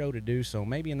half of the show to do, so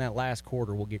maybe in that last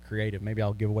quarter we'll get creative. Maybe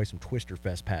I'll give away some Twister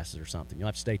Fest passes or something. You'll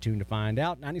have to stay tuned to find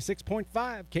out. 96.5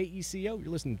 KECO.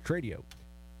 You're listening to TRADIO.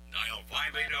 Dial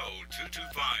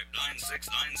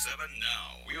 580-225-9697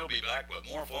 now. We'll be back with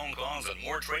more phone calls and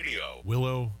more TRADIO.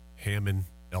 Willow, Hammond,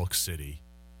 Elk City.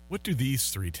 What do these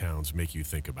three towns make you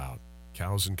think about?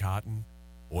 Cows and cotton?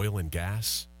 Oil and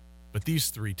gas? But these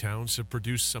three towns have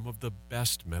produced some of the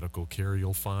best medical care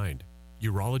you'll find.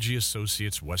 Urology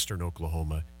Associates Western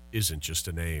Oklahoma isn't just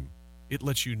a name. It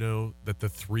lets you know that the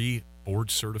three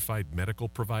board-certified medical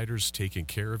providers taking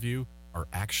care of you are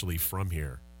actually from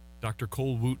here. Dr.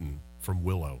 Cole Wooten from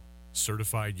Willow,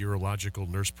 certified urological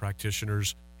nurse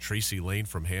practitioners Tracy Lane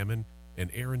from Hammond, and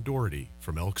Aaron Doherty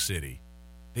from Elk City.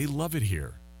 They love it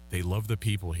here. They love the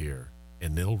people here,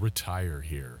 and they'll retire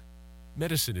here.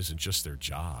 Medicine isn't just their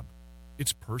job.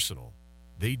 It's personal.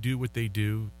 They do what they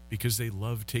do because they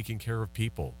love taking care of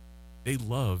people. They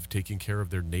love taking care of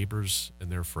their neighbors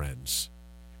and their friends.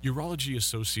 Urology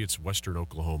Associates Western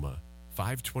Oklahoma,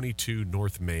 522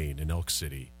 North Main in Elk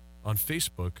City. On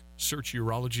Facebook, search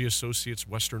Urology Associates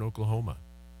Western Oklahoma.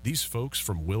 These folks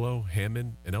from Willow,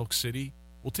 Hammond, and Elk City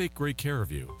will take great care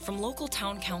of you. From local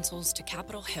town councils to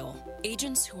Capitol Hill,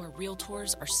 agents who are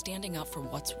realtors are standing up for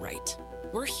what's right.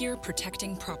 We're here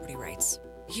protecting property rights.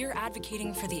 Here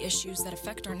advocating for the issues that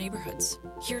affect our neighborhoods.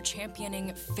 Here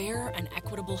championing fair and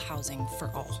equitable housing for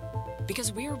all.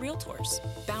 Because we are realtors,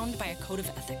 bound by a code of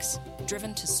ethics,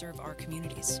 driven to serve our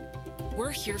communities.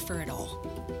 We're here for it all.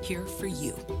 Here for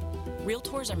you.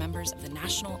 Realtors are members of the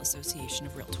National Association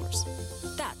of Realtors.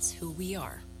 That's who we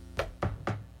are.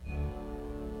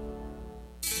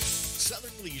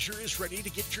 Southern Leisure is ready to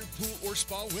get your pool or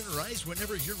spa winterized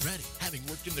whenever you're ready. Having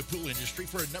worked in the pool industry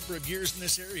for a number of years in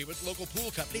this area with local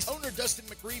pool companies, owner Dustin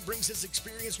McRee brings his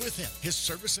experience with him. His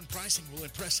service and pricing will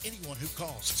impress anyone who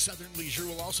calls. Southern Leisure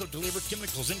will also deliver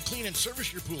chemicals and clean and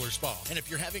service your pool or spa. And if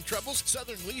you're having troubles,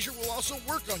 Southern Leisure will also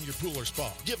work on your pool or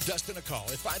spa. Give Dustin a call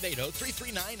at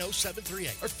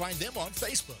 580-339-0738 or find them on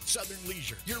Facebook. Southern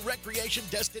Leisure, your recreation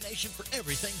destination for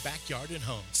everything backyard and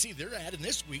home. See their ad in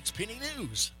this week's Penny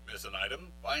News. Miss an item?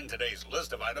 Find today's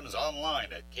list of items online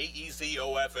at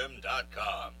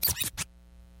KECOFM.com.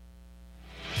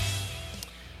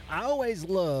 I always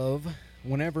love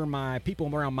whenever my people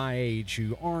around my age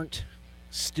who aren't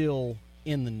still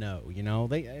in the know, you know,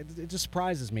 it just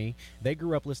surprises me. They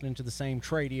grew up listening to the same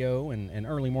TRADIO and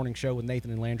early morning show with Nathan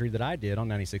and Landry that I did on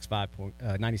 96.5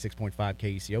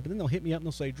 KECO, but then they'll hit me up and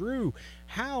they'll say, Drew,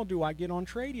 how do I get on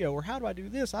TRADIO, or how do I do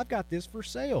this? I've got this for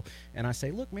sale. And I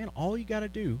say, look, man, all you got to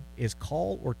do is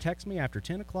call or text me after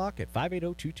 10 o'clock at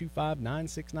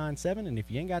 580-225-9697, and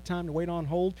if you ain't got time to wait on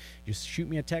hold, just shoot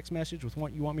me a text message with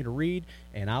what you want me to read,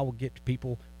 and I will get to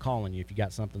people calling you if you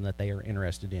got something that they are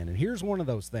interested in. And here's one of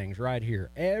those things right here.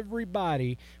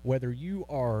 Everybody, whether you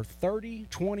are 30,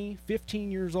 20, 15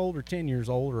 years old or 10 years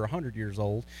old or 100 years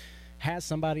old, has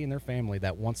somebody in their family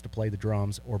that wants to play the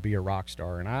drums or be a rock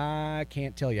star. And I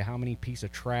can't tell you how many piece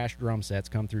of trash drum sets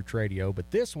come through TRADIO, but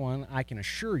this one I can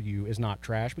assure you is not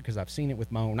trash because I've seen it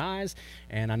with my own eyes,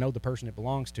 and I know the person it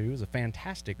belongs to is a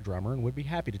fantastic drummer and would be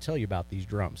happy to tell you about these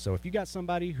drums. So if you got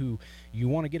somebody who you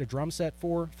want to get a drum set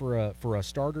for a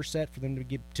starter set for them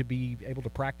to be able to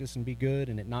practice and be good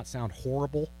and it not sound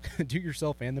horrible, do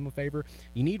yourself and them a favor.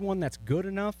 You need one that's good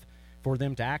enough for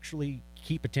them to actually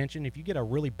keep attention. If you get a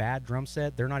really bad drum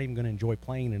set, they're not even going to enjoy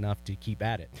playing enough to keep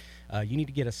at it. You need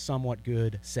to get a somewhat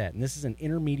good set. And this is an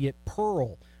intermediate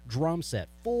pearl drum set,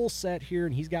 full set here,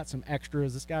 and he's got some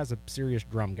extras. This guy's a serious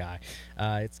drum guy.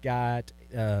 It's got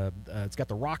the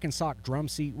rock and sock drum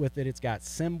seat with it. It's got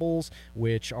cymbals,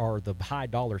 which are the high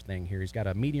dollar thing here. He's got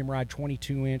a medium ride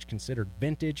 22-inch, considered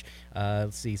vintage.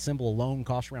 Let's see, cymbal alone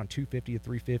costs around $250 to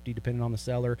 $350 depending on the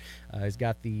seller. He's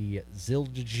got the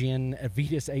Zildjian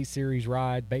Avitas A-Series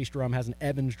ride. Bass drum has an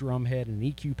Evans drum head and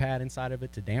an EQ pad inside of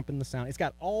it to dampen the sound. It's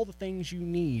got all the things you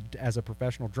need as a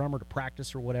professional drummer to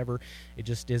practice or whatever. It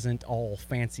just isn't all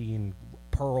fancy and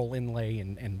pearl inlay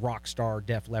and rock star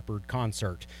Def Leppard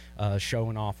concert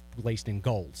showing off laced in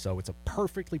gold. So it's a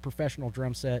perfectly professional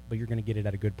drum set, but you're going to get it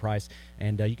at a good price.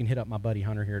 And you can hit up my buddy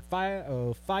Hunter here at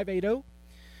 580.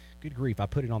 Good grief, I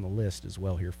put it on the list as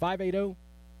well here. 580,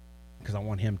 because I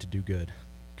want him to do good.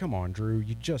 Come on, Drew,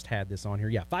 you just had this on here.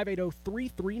 Yeah,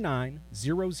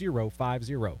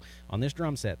 580-339-0050 on this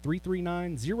drum set,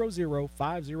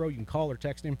 339-0050. You can call or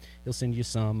text him. He'll send you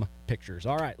some pictures.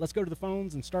 All right, let's go to the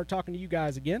phones and start talking to you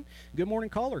guys again. Good morning,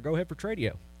 caller. Go ahead for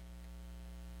TRADIO.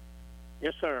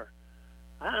 Yes, sir.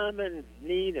 I'm in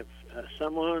need of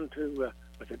someone to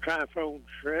with a trifold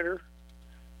shredder.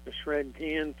 The shred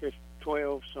 10, 15,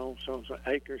 12, so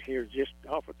acres here just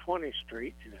off of 20th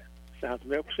Street in south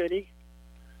of Elk City.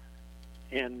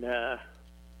 And to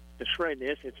shred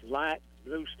this, it's light,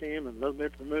 blue stem, and a little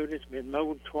bit of bermuda. It's been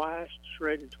mowed twice,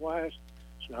 shredded twice.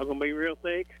 It's not going to be real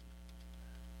thick.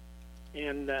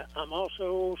 And I'm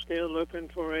also still looking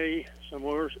for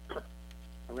somewhere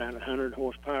around 100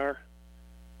 horsepower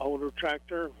older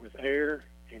tractor with air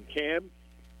and cab.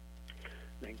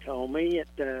 They can call me at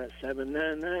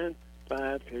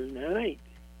 799-5298.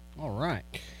 All right.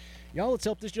 Y'all, let's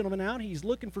help this gentleman out. He's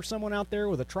looking for someone out there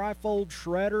with a trifold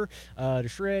shredder to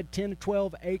shred 10 to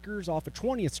 12 acres off of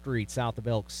 20th Street south of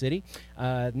Elk City.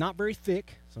 Not very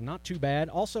thick, so not too bad.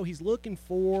 Also, he's looking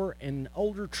for an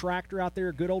older tractor out there,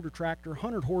 a good older tractor,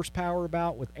 100 horsepower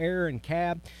about with air and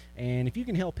cab. And if you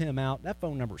can help him out, that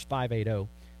phone number is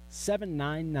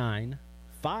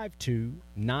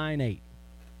 580-799-5298.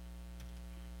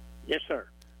 Yes, sir.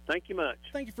 Thank you much.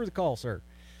 Thank you for the call, sir.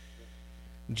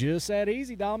 Just that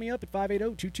easy. Dial me up at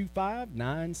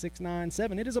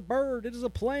 580-225-9697. It is a bird. It is a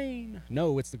plane.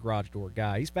 No, it's the garage door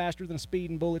guy. He's faster than a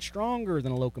speeding bullet, stronger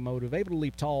than a locomotive, able to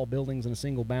leap tall buildings in a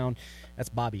single bound. That's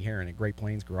Bobby Heron at Great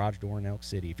Plains Garage Door in Elk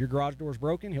City. If your garage door is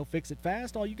broken, he'll fix it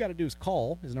fast. All you got to do is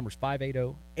call. His number is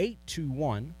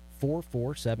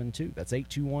 580-821-4472. That's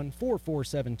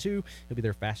 821-4472. He'll be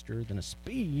there faster than a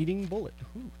speeding bullet.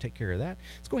 Ooh, take care of that.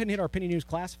 Let's go ahead and hit our Penny News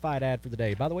classified ad for the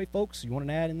day. By the way, folks, you want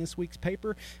an ad in this week's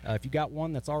paper? If you got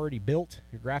one that's already built,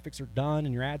 your graphics are done,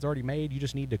 and your ad's already made, you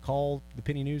just need to call the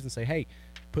Penny News and say, hey,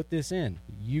 put this in.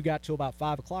 You got till about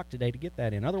 5 o'clock today to get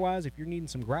that in. Otherwise, if you're needing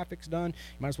some graphics done,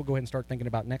 you might as well go ahead and start thinking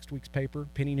about next week's paper.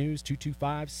 Penny News,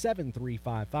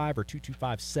 225-7355 or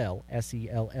 225-SELL,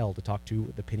 S-E-L-L, to talk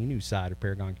to the Penny News side of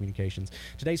Paragon Communications.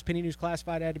 Today's Penny News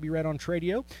classified ad to be read on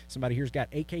TRADIO. Somebody here's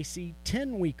got AKC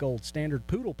 10-week-old standard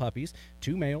poodle puppies,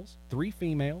 2 males, 3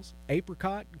 females,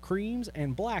 apricot, creams,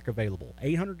 and black available.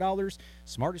 $800.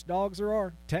 Smartest dogs there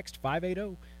are. Text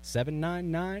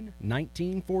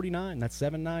 580-799-1949. That's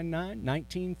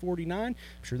 799-1949. I'm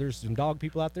sure there's some dog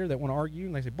people out there that want to argue,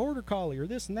 and they say border collie or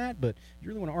this and that, but you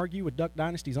really want to argue with Duck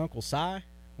Dynasty's Uncle Si?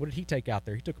 What did he take out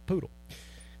there? He took a poodle.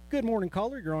 Good morning,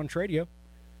 caller. You're on TRADIO.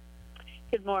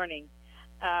 Good morning.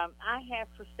 I have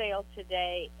for sale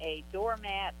today a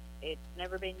doormat. It's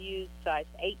never been used, size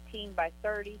 18 by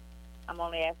 30. I'm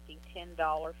only asking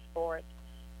 $10 for it.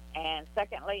 And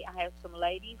secondly, I have some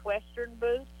ladies' Western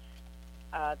boots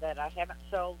that I haven't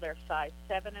sold. They're size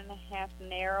 7.5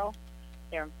 narrow.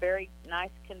 They're in very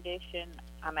nice condition.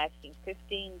 I'm asking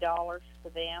 $15 for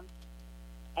them.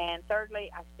 And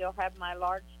thirdly, I still have my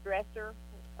large dresser.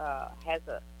 Has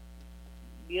a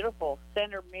beautiful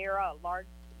center mirror, a large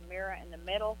mirror in the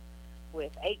middle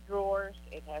with 8 drawers.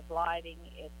 It has lighting.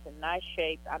 It's in nice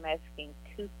shape. I'm asking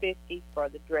 $250 for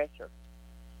the dresser.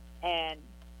 And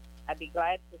I'd be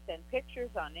glad to send pictures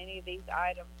on any of these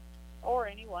items, or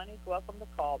anyone is welcome to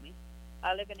call me.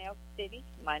 I live in Elk City.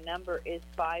 My number is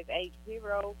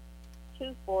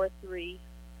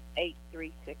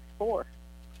 580-243-8364.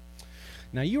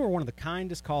 Now, you are one of the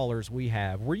kindest callers we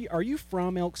have. Are you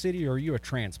from Elk City, or are you a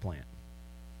transplant?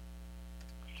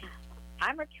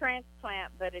 I'm a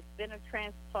transplant, but it's been a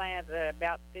transplant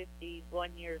about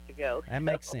 51 years ago. That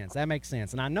makes sense. That makes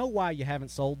sense. And I know why you haven't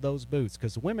sold those boots,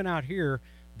 because the women out here,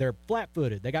 they're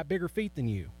flat-footed. They got bigger feet than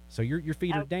you. So your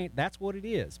feet are that's what it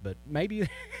is. But maybe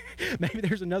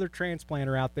there's another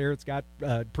transplanter out there that's got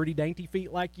pretty dainty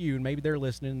feet like you, and maybe they're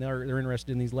listening and they're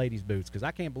interested in these ladies' boots, because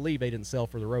I can't believe they didn't sell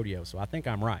for the rodeo. So I think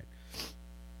I'm right.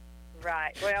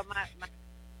 Right. Well, my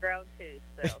grown too,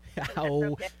 so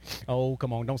okay. Oh,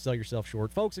 come on, don't sell yourself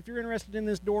short. Folks, if you're interested in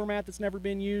this doormat that's never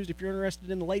been used, if you're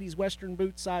interested in the ladies' Western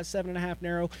boot size 7.5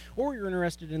 narrow, or you're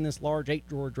interested in this large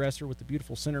 8-drawer dresser with the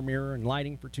beautiful center mirror and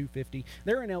lighting for $250,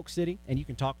 they're in Elk City, and you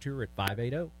can talk to her at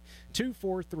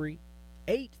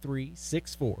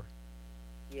 580-243-8364.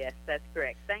 Yes, that's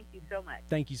correct. Thank you so much.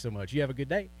 Thank you so much. You have a good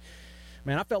day.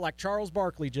 Man, I felt like Charles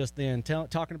Barkley just then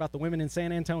talking about the women in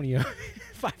San Antonio.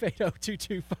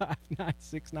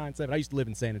 580-225-9697. I used to live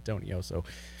in San Antonio, so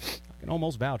I can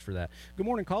almost vouch for that. Good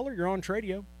morning, caller. You're on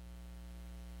TRADIO.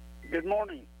 Good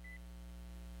morning.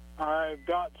 I've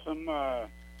got some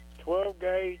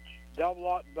 12-gauge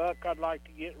double-aught buck I'd like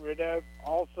to get rid of.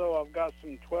 Also, I've got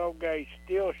some 12-gauge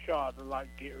steel shot I'd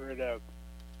like to get rid of.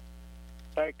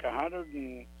 Take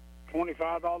 $125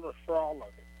 for all of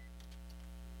it.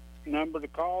 Number to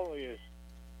call is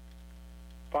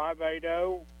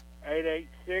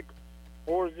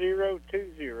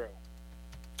 580-886-4020.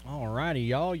 All righty,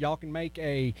 y'all. Y'all can make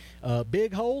a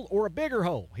big hole or a bigger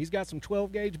hole. He's got some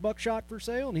 12-gauge buckshot for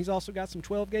sale, and he's also got some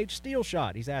 12-gauge steel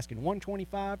shot. He's asking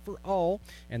 $125 for all,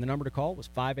 and the number to call was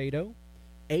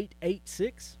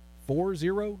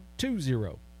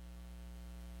 580-886-4020.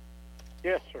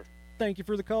 Yes, sir. Thank you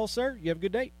for the call, sir. You have a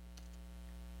good day.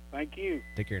 Thank you.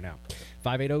 Take care now.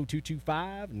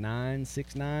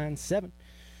 580-225-9697.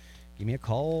 Give me a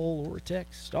call or a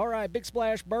text. All right, Big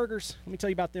Splash Burgers. Let me tell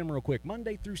you about them real quick.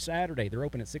 Monday through Saturday, they're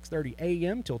open at 6:30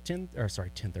 a.m. till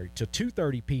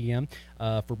 2:30 p.m.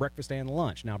 For breakfast and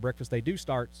lunch. Now, breakfast they do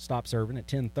stop serving at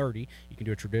 10:30. You can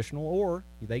do a traditional, or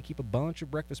they keep a bunch of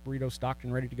breakfast burritos stocked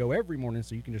and ready to go every morning,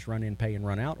 so you can just run in, pay, and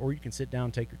run out, or you can sit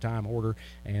down, take your time, order,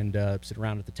 and sit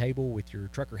around at the table with your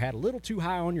trucker hat a little too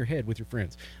high on your head with your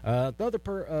friends.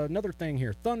 Another thing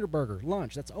here, Thunder Burger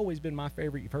lunch. That's always been my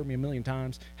favorite. You've heard me a million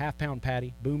times. Half-pound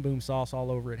patty, boom boom sauce all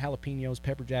over it, jalapenos,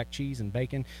 pepper jack, cheese, and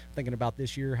bacon. Thinking about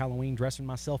this year Halloween, dressing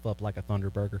myself up like a Thunder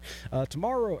Burger.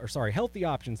 Healthy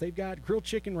options. They've got grilled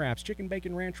chicken wraps, chicken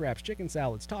bacon ranch wraps, chicken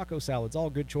salads, taco salads, all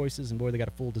good choices. And boy, they got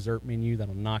a full dessert menu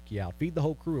that'll knock you out. Feed the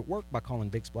whole crew at work by calling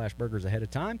Big Splash Burgers ahead of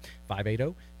time.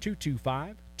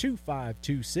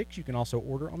 580-225-2526. You can also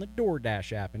order on the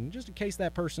DoorDash app. And just in case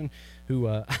that person who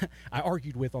I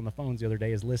argued with on the phones the other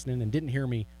day is listening and didn't hear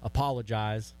me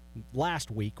apologize last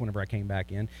week whenever I came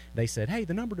back in, they said, hey,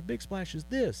 the number to Big Splash is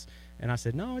this. And I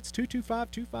said, no, it's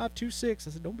 225-2526.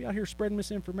 I said, don't be out here spreading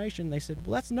misinformation. They said,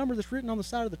 well, that's the number that's written on the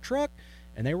side of the truck.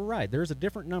 And they were right. There's a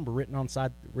different number written on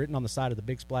the side of the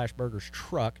Big Splash Burgers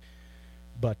truck.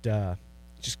 But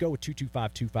just go with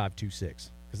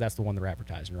 225-2526. Because that's the one they're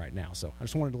advertising right now. So I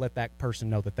just wanted to let that person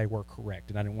know that they were correct,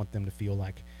 and I didn't want them to feel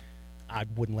like I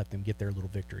wouldn't let them get their little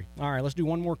victory. All right, let's do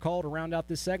one more call to round out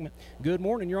this segment. Good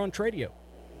morning. You're on TRADIO.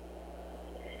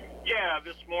 Yeah,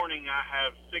 this morning I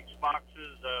have 6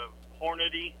 boxes of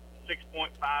Hornady 6.5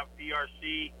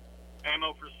 PRC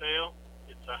ammo for sale.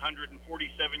 It's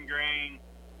 147 grain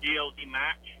DLD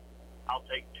match. I'll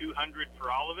take $200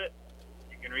 for all of it.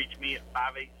 You can reach me at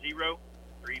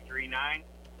 580-339-2818.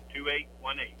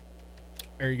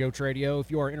 There you go, TRADIO.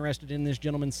 If you are interested in this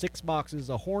gentleman's 6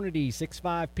 boxes of Hornady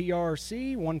 6.5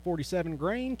 PRC, 147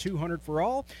 grain, $200 for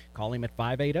all, call him at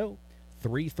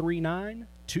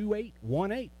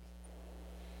 580-339-2818.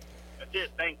 That's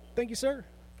it. Thanks. Thank you, sir.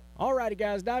 All righty,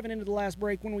 guys, diving into the last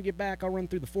break. When we get back, I'll run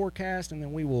through the forecast, and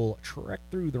then we will trek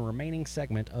through the remaining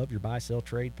segment of your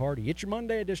buy-sell-trade party. It's your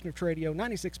Monday edition of TRADIO,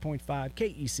 96.5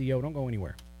 KECO. Don't go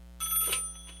anywhere.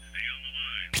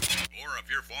 More of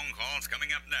your phone calls coming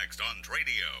up next on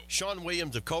TRADIO. Sean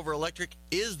Williams of Culver Electric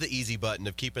is the easy button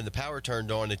of keeping the power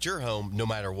turned on at your home no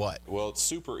matter what. Well, it's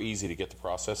super easy to get the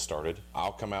process started.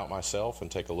 I'll come out myself and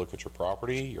take a look at your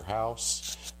property, your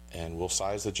house, and we'll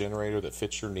size the generator that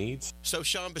fits your needs. So,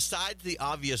 Sean, besides the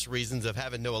obvious reasons of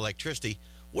having no electricity,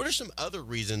 what are some other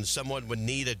reasons someone would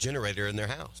need a generator in their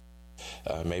house?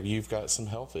 Maybe you've got some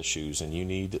health issues and you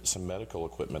need some medical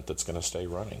equipment that's going to stay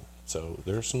running. So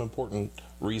there's some important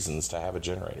reasons to have a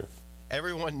generator.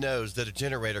 Everyone knows that a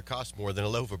generator costs more than a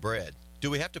loaf of bread. Do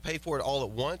we have to pay for it all at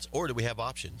once, or do we have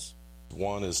options?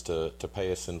 One is to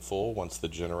pay us in full once the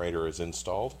generator is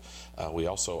installed. We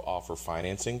also offer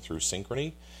financing through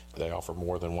Synchrony. They offer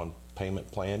more than one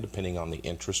payment plan depending on the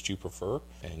interest you prefer,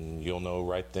 and you'll know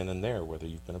right then and there whether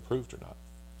you've been approved or not.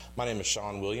 My name is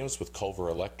Sean Williams with Culver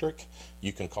Electric.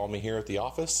 You can call me here at the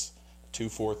office,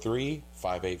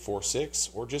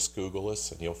 243-5846, or just Google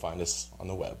us and you'll find us on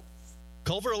the web.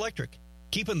 Culver Electric,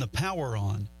 keeping the power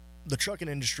on. The trucking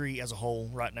industry as a whole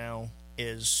right now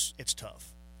it's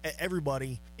tough.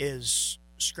 Everybody is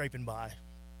scraping by.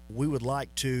 We would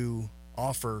like to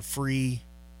offer free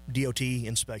DOT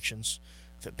inspections.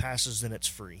 If it passes, then it's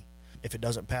free. If it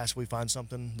doesn't pass, we find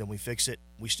something, then we fix it.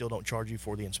 We still don't charge you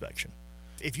for the inspection.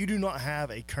 If you do not have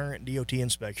a current DOT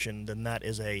inspection, then that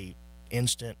is a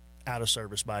instant out of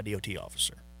service by a DOT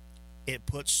officer. It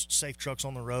puts safe trucks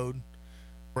on the road,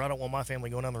 where I don't want my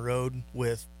family going down the road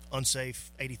with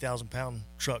unsafe 80,000-pound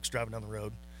trucks driving down the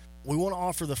road. We want to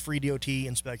offer the free DOT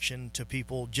inspection to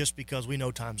people just because we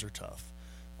know times are tough.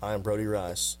 I am Brody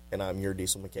Rice, and I'm your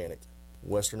diesel mechanic.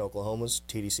 Western Oklahoma's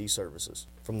TDC Services.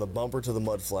 From the bumper to the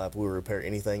mud flap, we will repair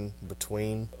anything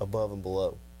between, above, and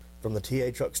below. From the TA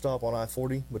truck stop on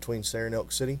I-40 between Sarah and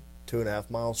Elk City,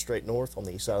 2.5 miles straight north on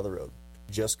the east side of the road.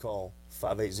 Just call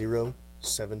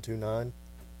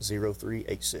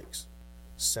 580-729-0386.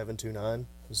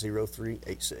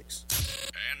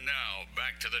 729-0386. And now,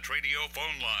 back to the TRADIO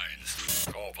phone lines.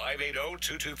 Call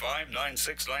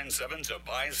 580-225-9697 to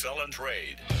buy, sell, and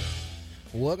trade.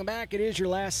 Welcome back. It is your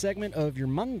last segment of your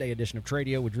Monday edition of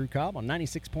TRADIO with Drew Cobb on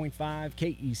 96.5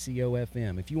 KECO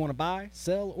FM. If you want to buy,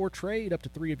 sell, or trade up to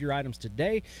 3 of your items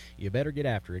today, you better get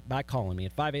after it by calling me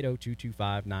at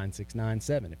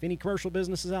 580-225-9697. If any commercial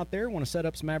businesses out there want to set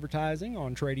up some advertising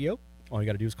on TRADIO, all you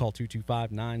got to do is call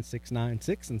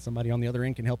 225-9696, and somebody on the other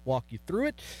end can help walk you through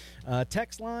it.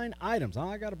 Text line items.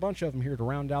 I got a bunch of them here to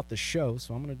round out the show,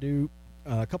 so I'm going to do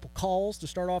a couple calls to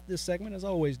start off this segment, as I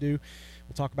always do.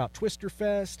 We'll talk about Twister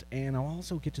Fest, and I'll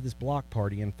also get to this block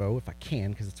party info if I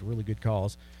can, because it's a really good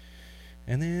cause.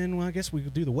 And then, well, I guess we'll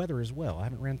do the weather as well. I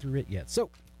haven't ran through it yet. So,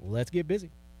 let's get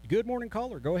busy. Good morning,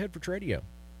 caller. Go ahead for TRADIO.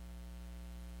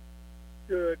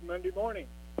 Good Monday morning.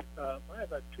 I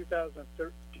have a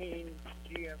 2013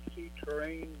 GMC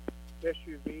Terrain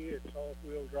SUV. It's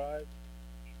all-wheel drive,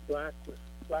 black with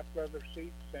black leather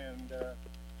seats, and there's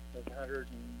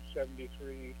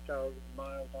 173,000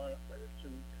 miles on it, but it's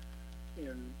in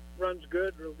runs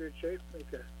good, real good shape.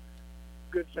 Make a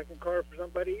good second car for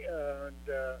somebody. And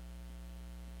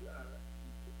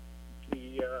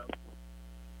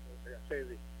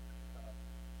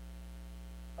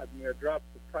I'm going to drop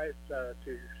the price to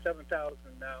 $7,000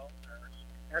 now.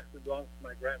 It actually belongs to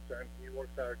my grandson. He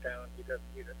works out of town. He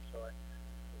doesn't need it, so I was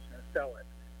going to sell it.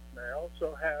 And I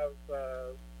also have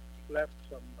left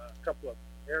a couple of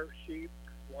hair sheep,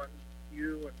 one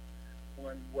ewe and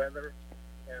one wether,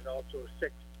 and also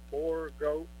 6 boar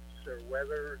goats or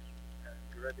wethers and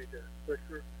ready to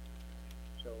butcher.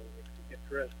 So if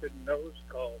you're interested in those,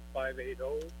 call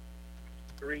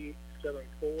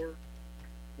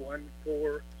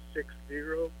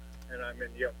 580-374-1460, and I'm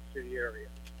in the Elk City area.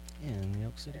 Yeah, in the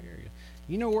Elk City area.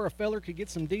 You know where a feller could get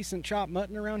some decent chopped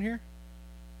mutton around here?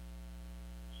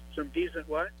 Some decent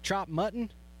what? Chopped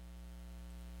mutton?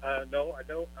 No, I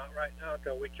don't. Not right now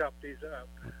until we chop these up.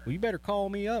 Well, you better call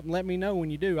me up and let me know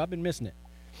when you do. I've been missing it.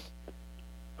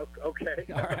 Okay.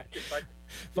 All right.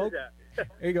 Folks, there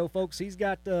you go, folks. He's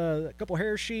got a couple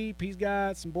hair sheep. He's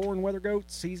got some boar and weather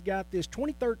goats. He's got this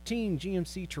 2013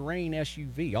 GMC Terrain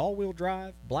SUV, all-wheel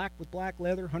drive, black with black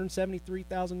leather,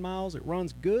 173,000 miles. It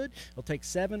runs good. He'll take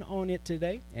 7 on it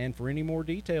today. And for any more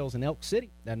details in Elk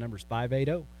City, that number's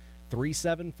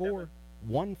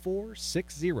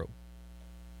 580-374-1460.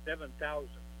 7,000.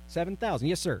 7,000.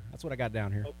 Yes, sir. That's what I got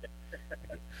down here. Okay.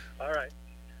 All right.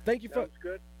 Thank you for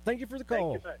good. Thank you for the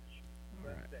call. Thank you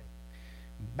much.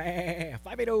 All right.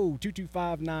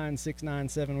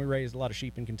 580-225-9697. We raised a lot of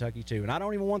sheep in Kentucky, too. And I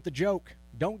don't even want the joke.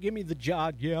 Don't give me the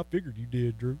job. Yeah, I figured you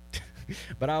did, Drew.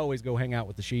 But I always go hang out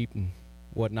with the sheep and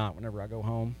whatnot whenever I go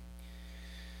home.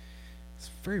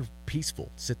 It's very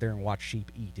peaceful to sit there and watch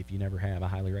sheep eat. If you never have, I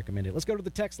highly recommend it. Let's go to the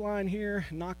text line here,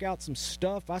 knock out some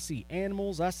stuff. I see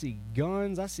animals, I see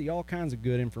guns, I see all kinds of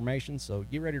good information, so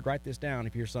get ready to write this down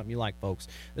if you hear something you like, folks.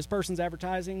 This person's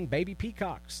advertising baby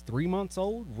peacocks, 3 months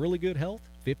old, really good health,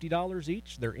 $50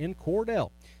 each. They're in Cordell.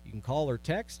 You can call or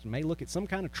text, may look at some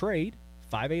kind of trade,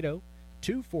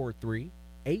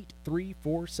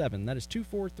 580-243-8347. That is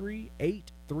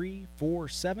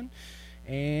 243-8347.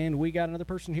 And we got another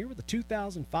person here with a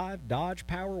 2005 Dodge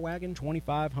Power Wagon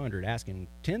 2500 asking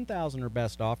 $10,000 or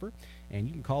best offer. And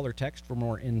you can call or text for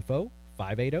more info,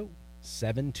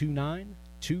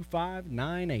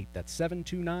 580-729-2598. That's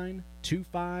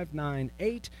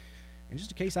 729-2598. And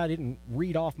just in case I didn't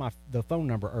read off the phone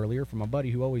number earlier from my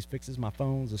buddy who always fixes my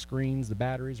phones, the screens, the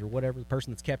batteries, or whatever, the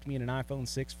person that's kept me in an iPhone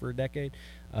 6 for a decade,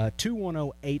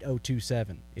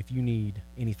 210-8027 if you need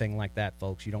anything like that,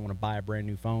 folks. You don't want to buy a brand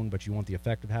new phone, but you want the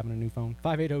effect of having a new phone.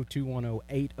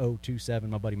 580-210-8027.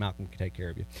 My buddy Malcolm can take care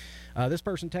of you. This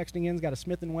person texting in's got a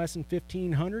Smith & Wesson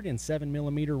 1500 and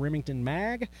 7mm Remington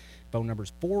mag. Phone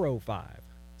number's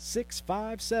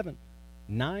 405-657-9253.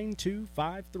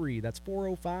 That's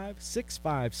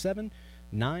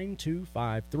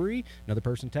 405-657-9253. Another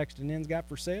person texting in's got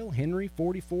for sale Henry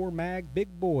 44 mag big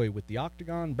boy with the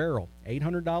octagon barrel,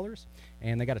 $800,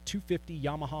 and they got a 250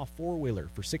 Yamaha four-wheeler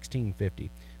for $1,650.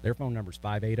 Their phone number's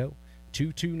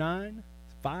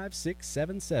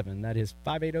 580-229-5677. That is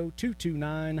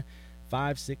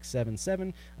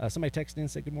 580-229-5677. Somebody texted in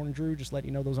and said, good morning, Drew. Just letting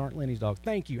you know those aren't Lenny's dogs.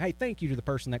 Thank you. Hey, thank you to the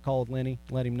person that called Lenny.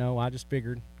 Let him know. I just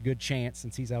figured good chance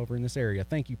since he's over in this area.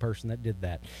 Thank you, person that did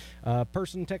that.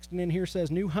 Person texting in here says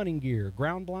new hunting gear,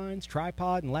 ground blinds,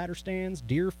 tripod and ladder stands,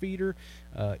 deer feeder,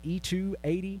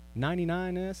 E280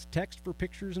 99S. Text for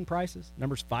pictures and prices.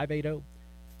 Number's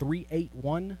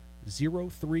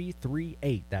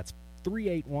 580-381-0338. That's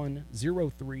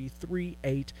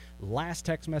 381-0338. Last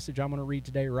text message I'm going to read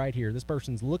today right here. This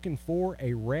person's looking for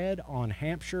a red on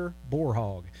Hampshire boar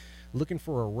hog. Looking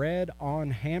for a red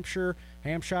on Hampshire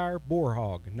boar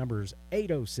hog. Numbers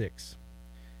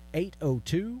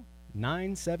 806-802-0838.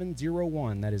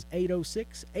 806-802-9701. That is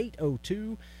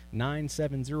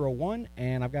 806-802-9701.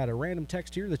 And I've got a random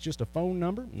text here that's just a phone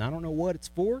number, and I don't know what it's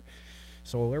for,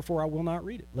 so therefore I will not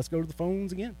read it. Let's go to the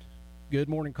phones again. Good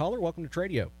morning, caller. Welcome to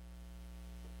TRADIO.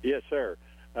 Yes, sir.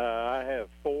 I have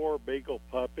 4 beagle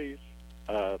puppies,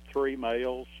 3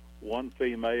 males, 1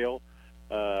 female,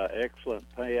 excellent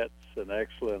pets and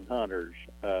excellent hunters,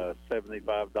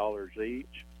 $75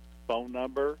 each. Phone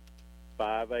number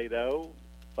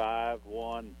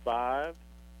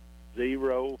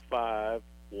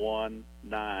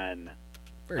 580-515-0519.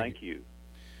 Thank you.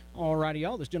 All righty,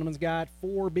 y'all. This gentleman's got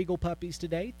 4 beagle puppies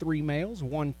today, 3 males,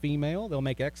 1 female. They'll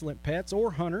make excellent pets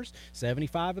or hunters,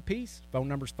 $75 apiece. Phone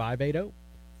number's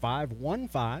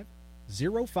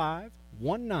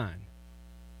 580-515-0519.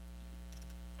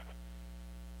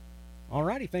 All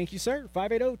righty, thank you, sir.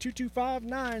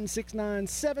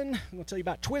 580-225-9697. I'm going to tell you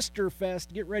about Twister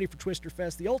Fest. Get ready for Twister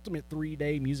Fest, the ultimate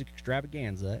 3-day music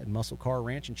extravaganza at Muscle Car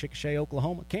Ranch in Chickasha,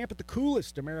 Oklahoma. Camp at the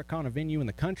coolest Americana venue in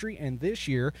the country, and this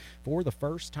year, for the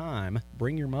first time,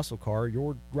 bring your muscle car.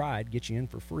 Your ride gets you in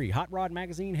for free. Hot Rod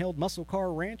Magazine held Muscle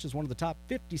Car Ranch as one of the top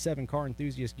 57 car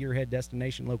enthusiast gearhead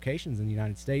destination locations in the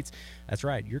United States. That's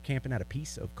right, you're camping at a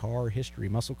piece of car history.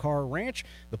 Muscle Car Ranch,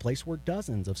 the place where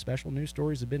dozens of special news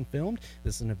stories have been filmed.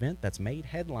 This is an event that's made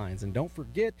headlines. And don't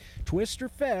forget, Twister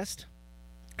Fest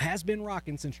has been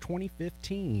rocking since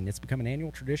 2015. It's become an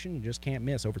annual tradition you just can't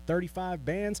miss. Over 35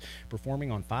 bands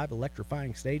performing on 5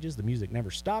 electrifying stages. The music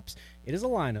never stops. It is a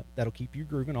lineup that'll keep you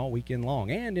grooving all weekend long.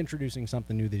 And introducing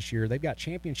something new this year, they've got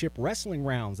championship wrestling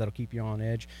rounds that'll keep you on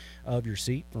edge of your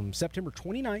seat from September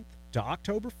 29th to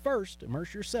October 1st.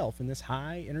 Immerse yourself in this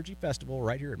high-energy festival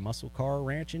right here at Muscle Car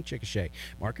Ranch in Chickasha.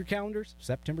 Mark your calendars,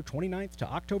 September 29th to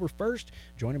October 1st.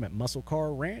 Join them at Muscle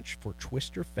Car Ranch for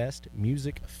Twister Fest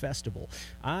Music Festival.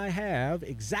 I have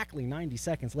exactly 90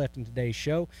 seconds left in today's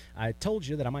show. I told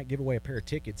you that I might give away a pair of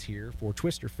tickets here for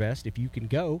Twister Fest. If you can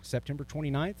go September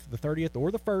 29th, the 30th,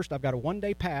 or the 1st, I've got a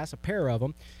one-day pass, a pair of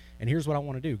them. And here's what I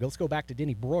want to do. Let's go back to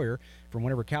Denny Brauer from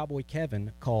whenever Cowboy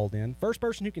Kevin called in. First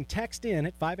person who can text in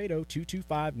at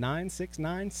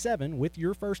 580-225-9697 with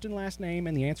your first and last name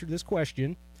and the answer to this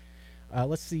question.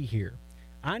 Let's see here.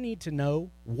 I need to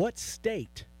know what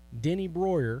state Denny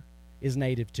Brauer is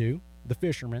native to, the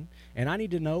fisherman, and I need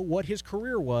to know what his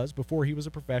career was before he was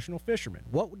a professional fisherman.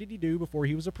 What did he do before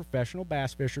he was a professional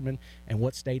bass fisherman, and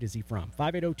what state is he from?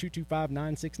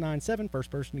 580-225-9697.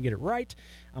 First person to get it right,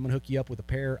 I'm going to hook you up with a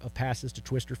pair of passes to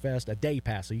Twister Fest, a day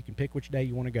pass, so you can pick which day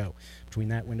you want to go between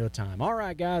that window of time. All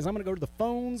right, guys, I'm going to go to the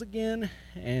phones again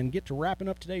and get to wrapping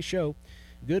up today's show.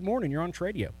 Good morning. You're on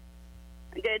TRADIO.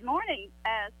 Good morning.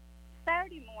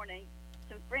 Saturday morning,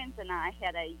 some friends and I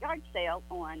had a yard sale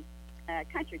on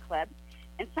Country Club,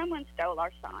 and someone stole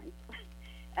our signs.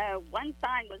 One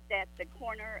sign was at the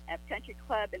corner of Country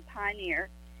Club and Pioneer,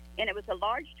 and it was a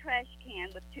large trash can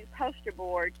with 2 poster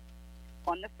boards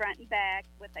on the front and back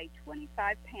with a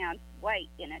 25-pound weight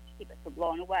in it to keep it from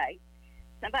blowing away.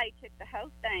 Somebody took the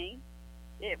whole thing.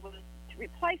 It was to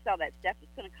replace all that stuff.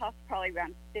 It's going to cost probably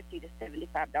around $50 to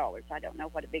 $75. I don't know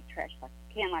what a big trash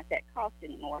can like that costs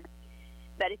anymore.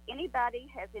 But if anybody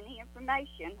has any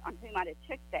information on who might have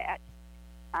took that,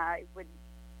 I would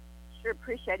sure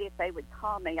appreciate it if they would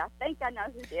call me. I think I know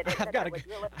who did it.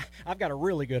 I've got a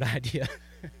really good idea.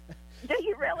 Do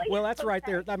you really? Well, that's right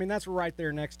there. I mean, that's right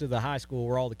there next to the high school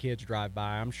where all the kids drive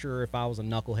by. I'm sure if I was a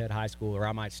knucklehead high schooler,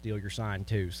 I might steal your sign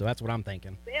too. So that's what I'm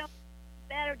thinking. Well,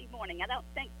 Saturday morning, I don't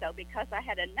think so, because I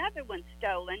had another one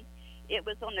stolen. It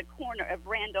was on the corner of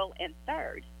Randall and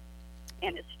 3rd.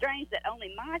 And it's strange that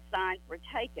only my signs were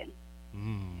taken.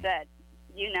 But,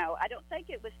 you know, I don't think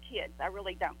it was kids. I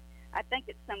really don't. I think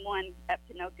it's someone up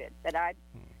to no good. And I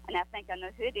think I know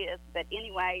who it is. But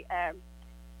anyway,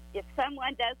 if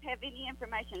someone does have any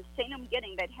information, seen them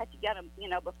getting, they'd have to get them, you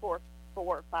know, before 4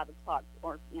 or 5 o'clock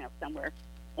or, you know, somewhere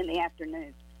in the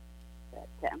afternoon. But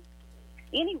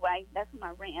anyway, that's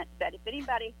my rant. But if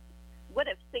anybody would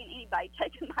have seen anybody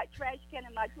taking my trash can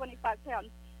and my 25-pound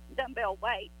dumbbell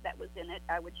weight that was in it,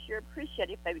 I would sure appreciate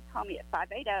it if they would call me at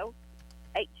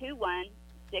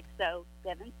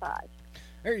 580-821-6075.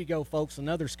 There you go, folks.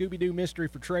 Another Scooby-Doo mystery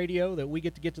for TRADIO that we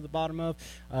get to the bottom of.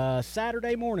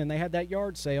 Saturday morning, they had that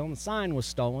yard sale, and the sign was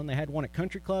stolen. They had one at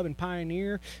Country Club and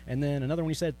Pioneer, and then another one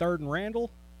you said 3rd and Randall?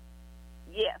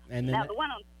 Yes. And then now, the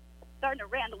one on 3rd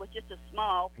and Randall was just a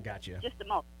small, gotcha, just a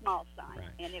small sign. Right.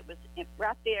 And it was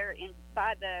right there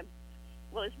by the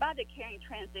carrying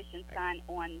transition sign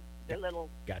on the little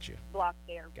block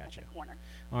there at the corner.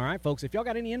 All right, folks, if y'all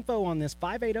got any info on this,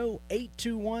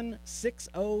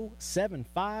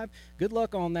 580-821-6075. Good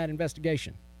luck on that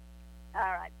investigation. All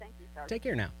right, thank you, sir. Take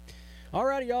care now.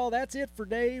 Alrighty, y'all, that's it for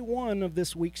day one of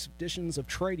this week's editions of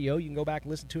TRADIO. You can go back and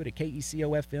listen to it at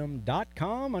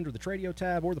KECOFM.com under the TRADIO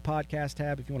tab or the podcast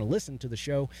tab if you want to listen to the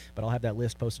show. But I'll have that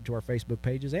list posted to our Facebook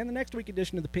pages and the next week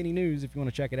edition of the Penny News if you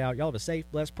want to check it out. Y'all have a safe,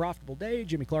 blessed, profitable day.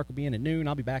 Jimmy Clark will be in at noon.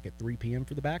 I'll be back at 3 p.m.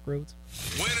 for the Backroads.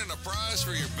 Winning a prize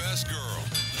for your best girl.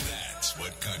 That's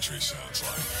what country sounds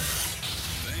like.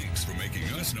 Thanks for making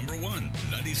us number one,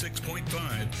 96.5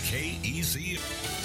 KEC.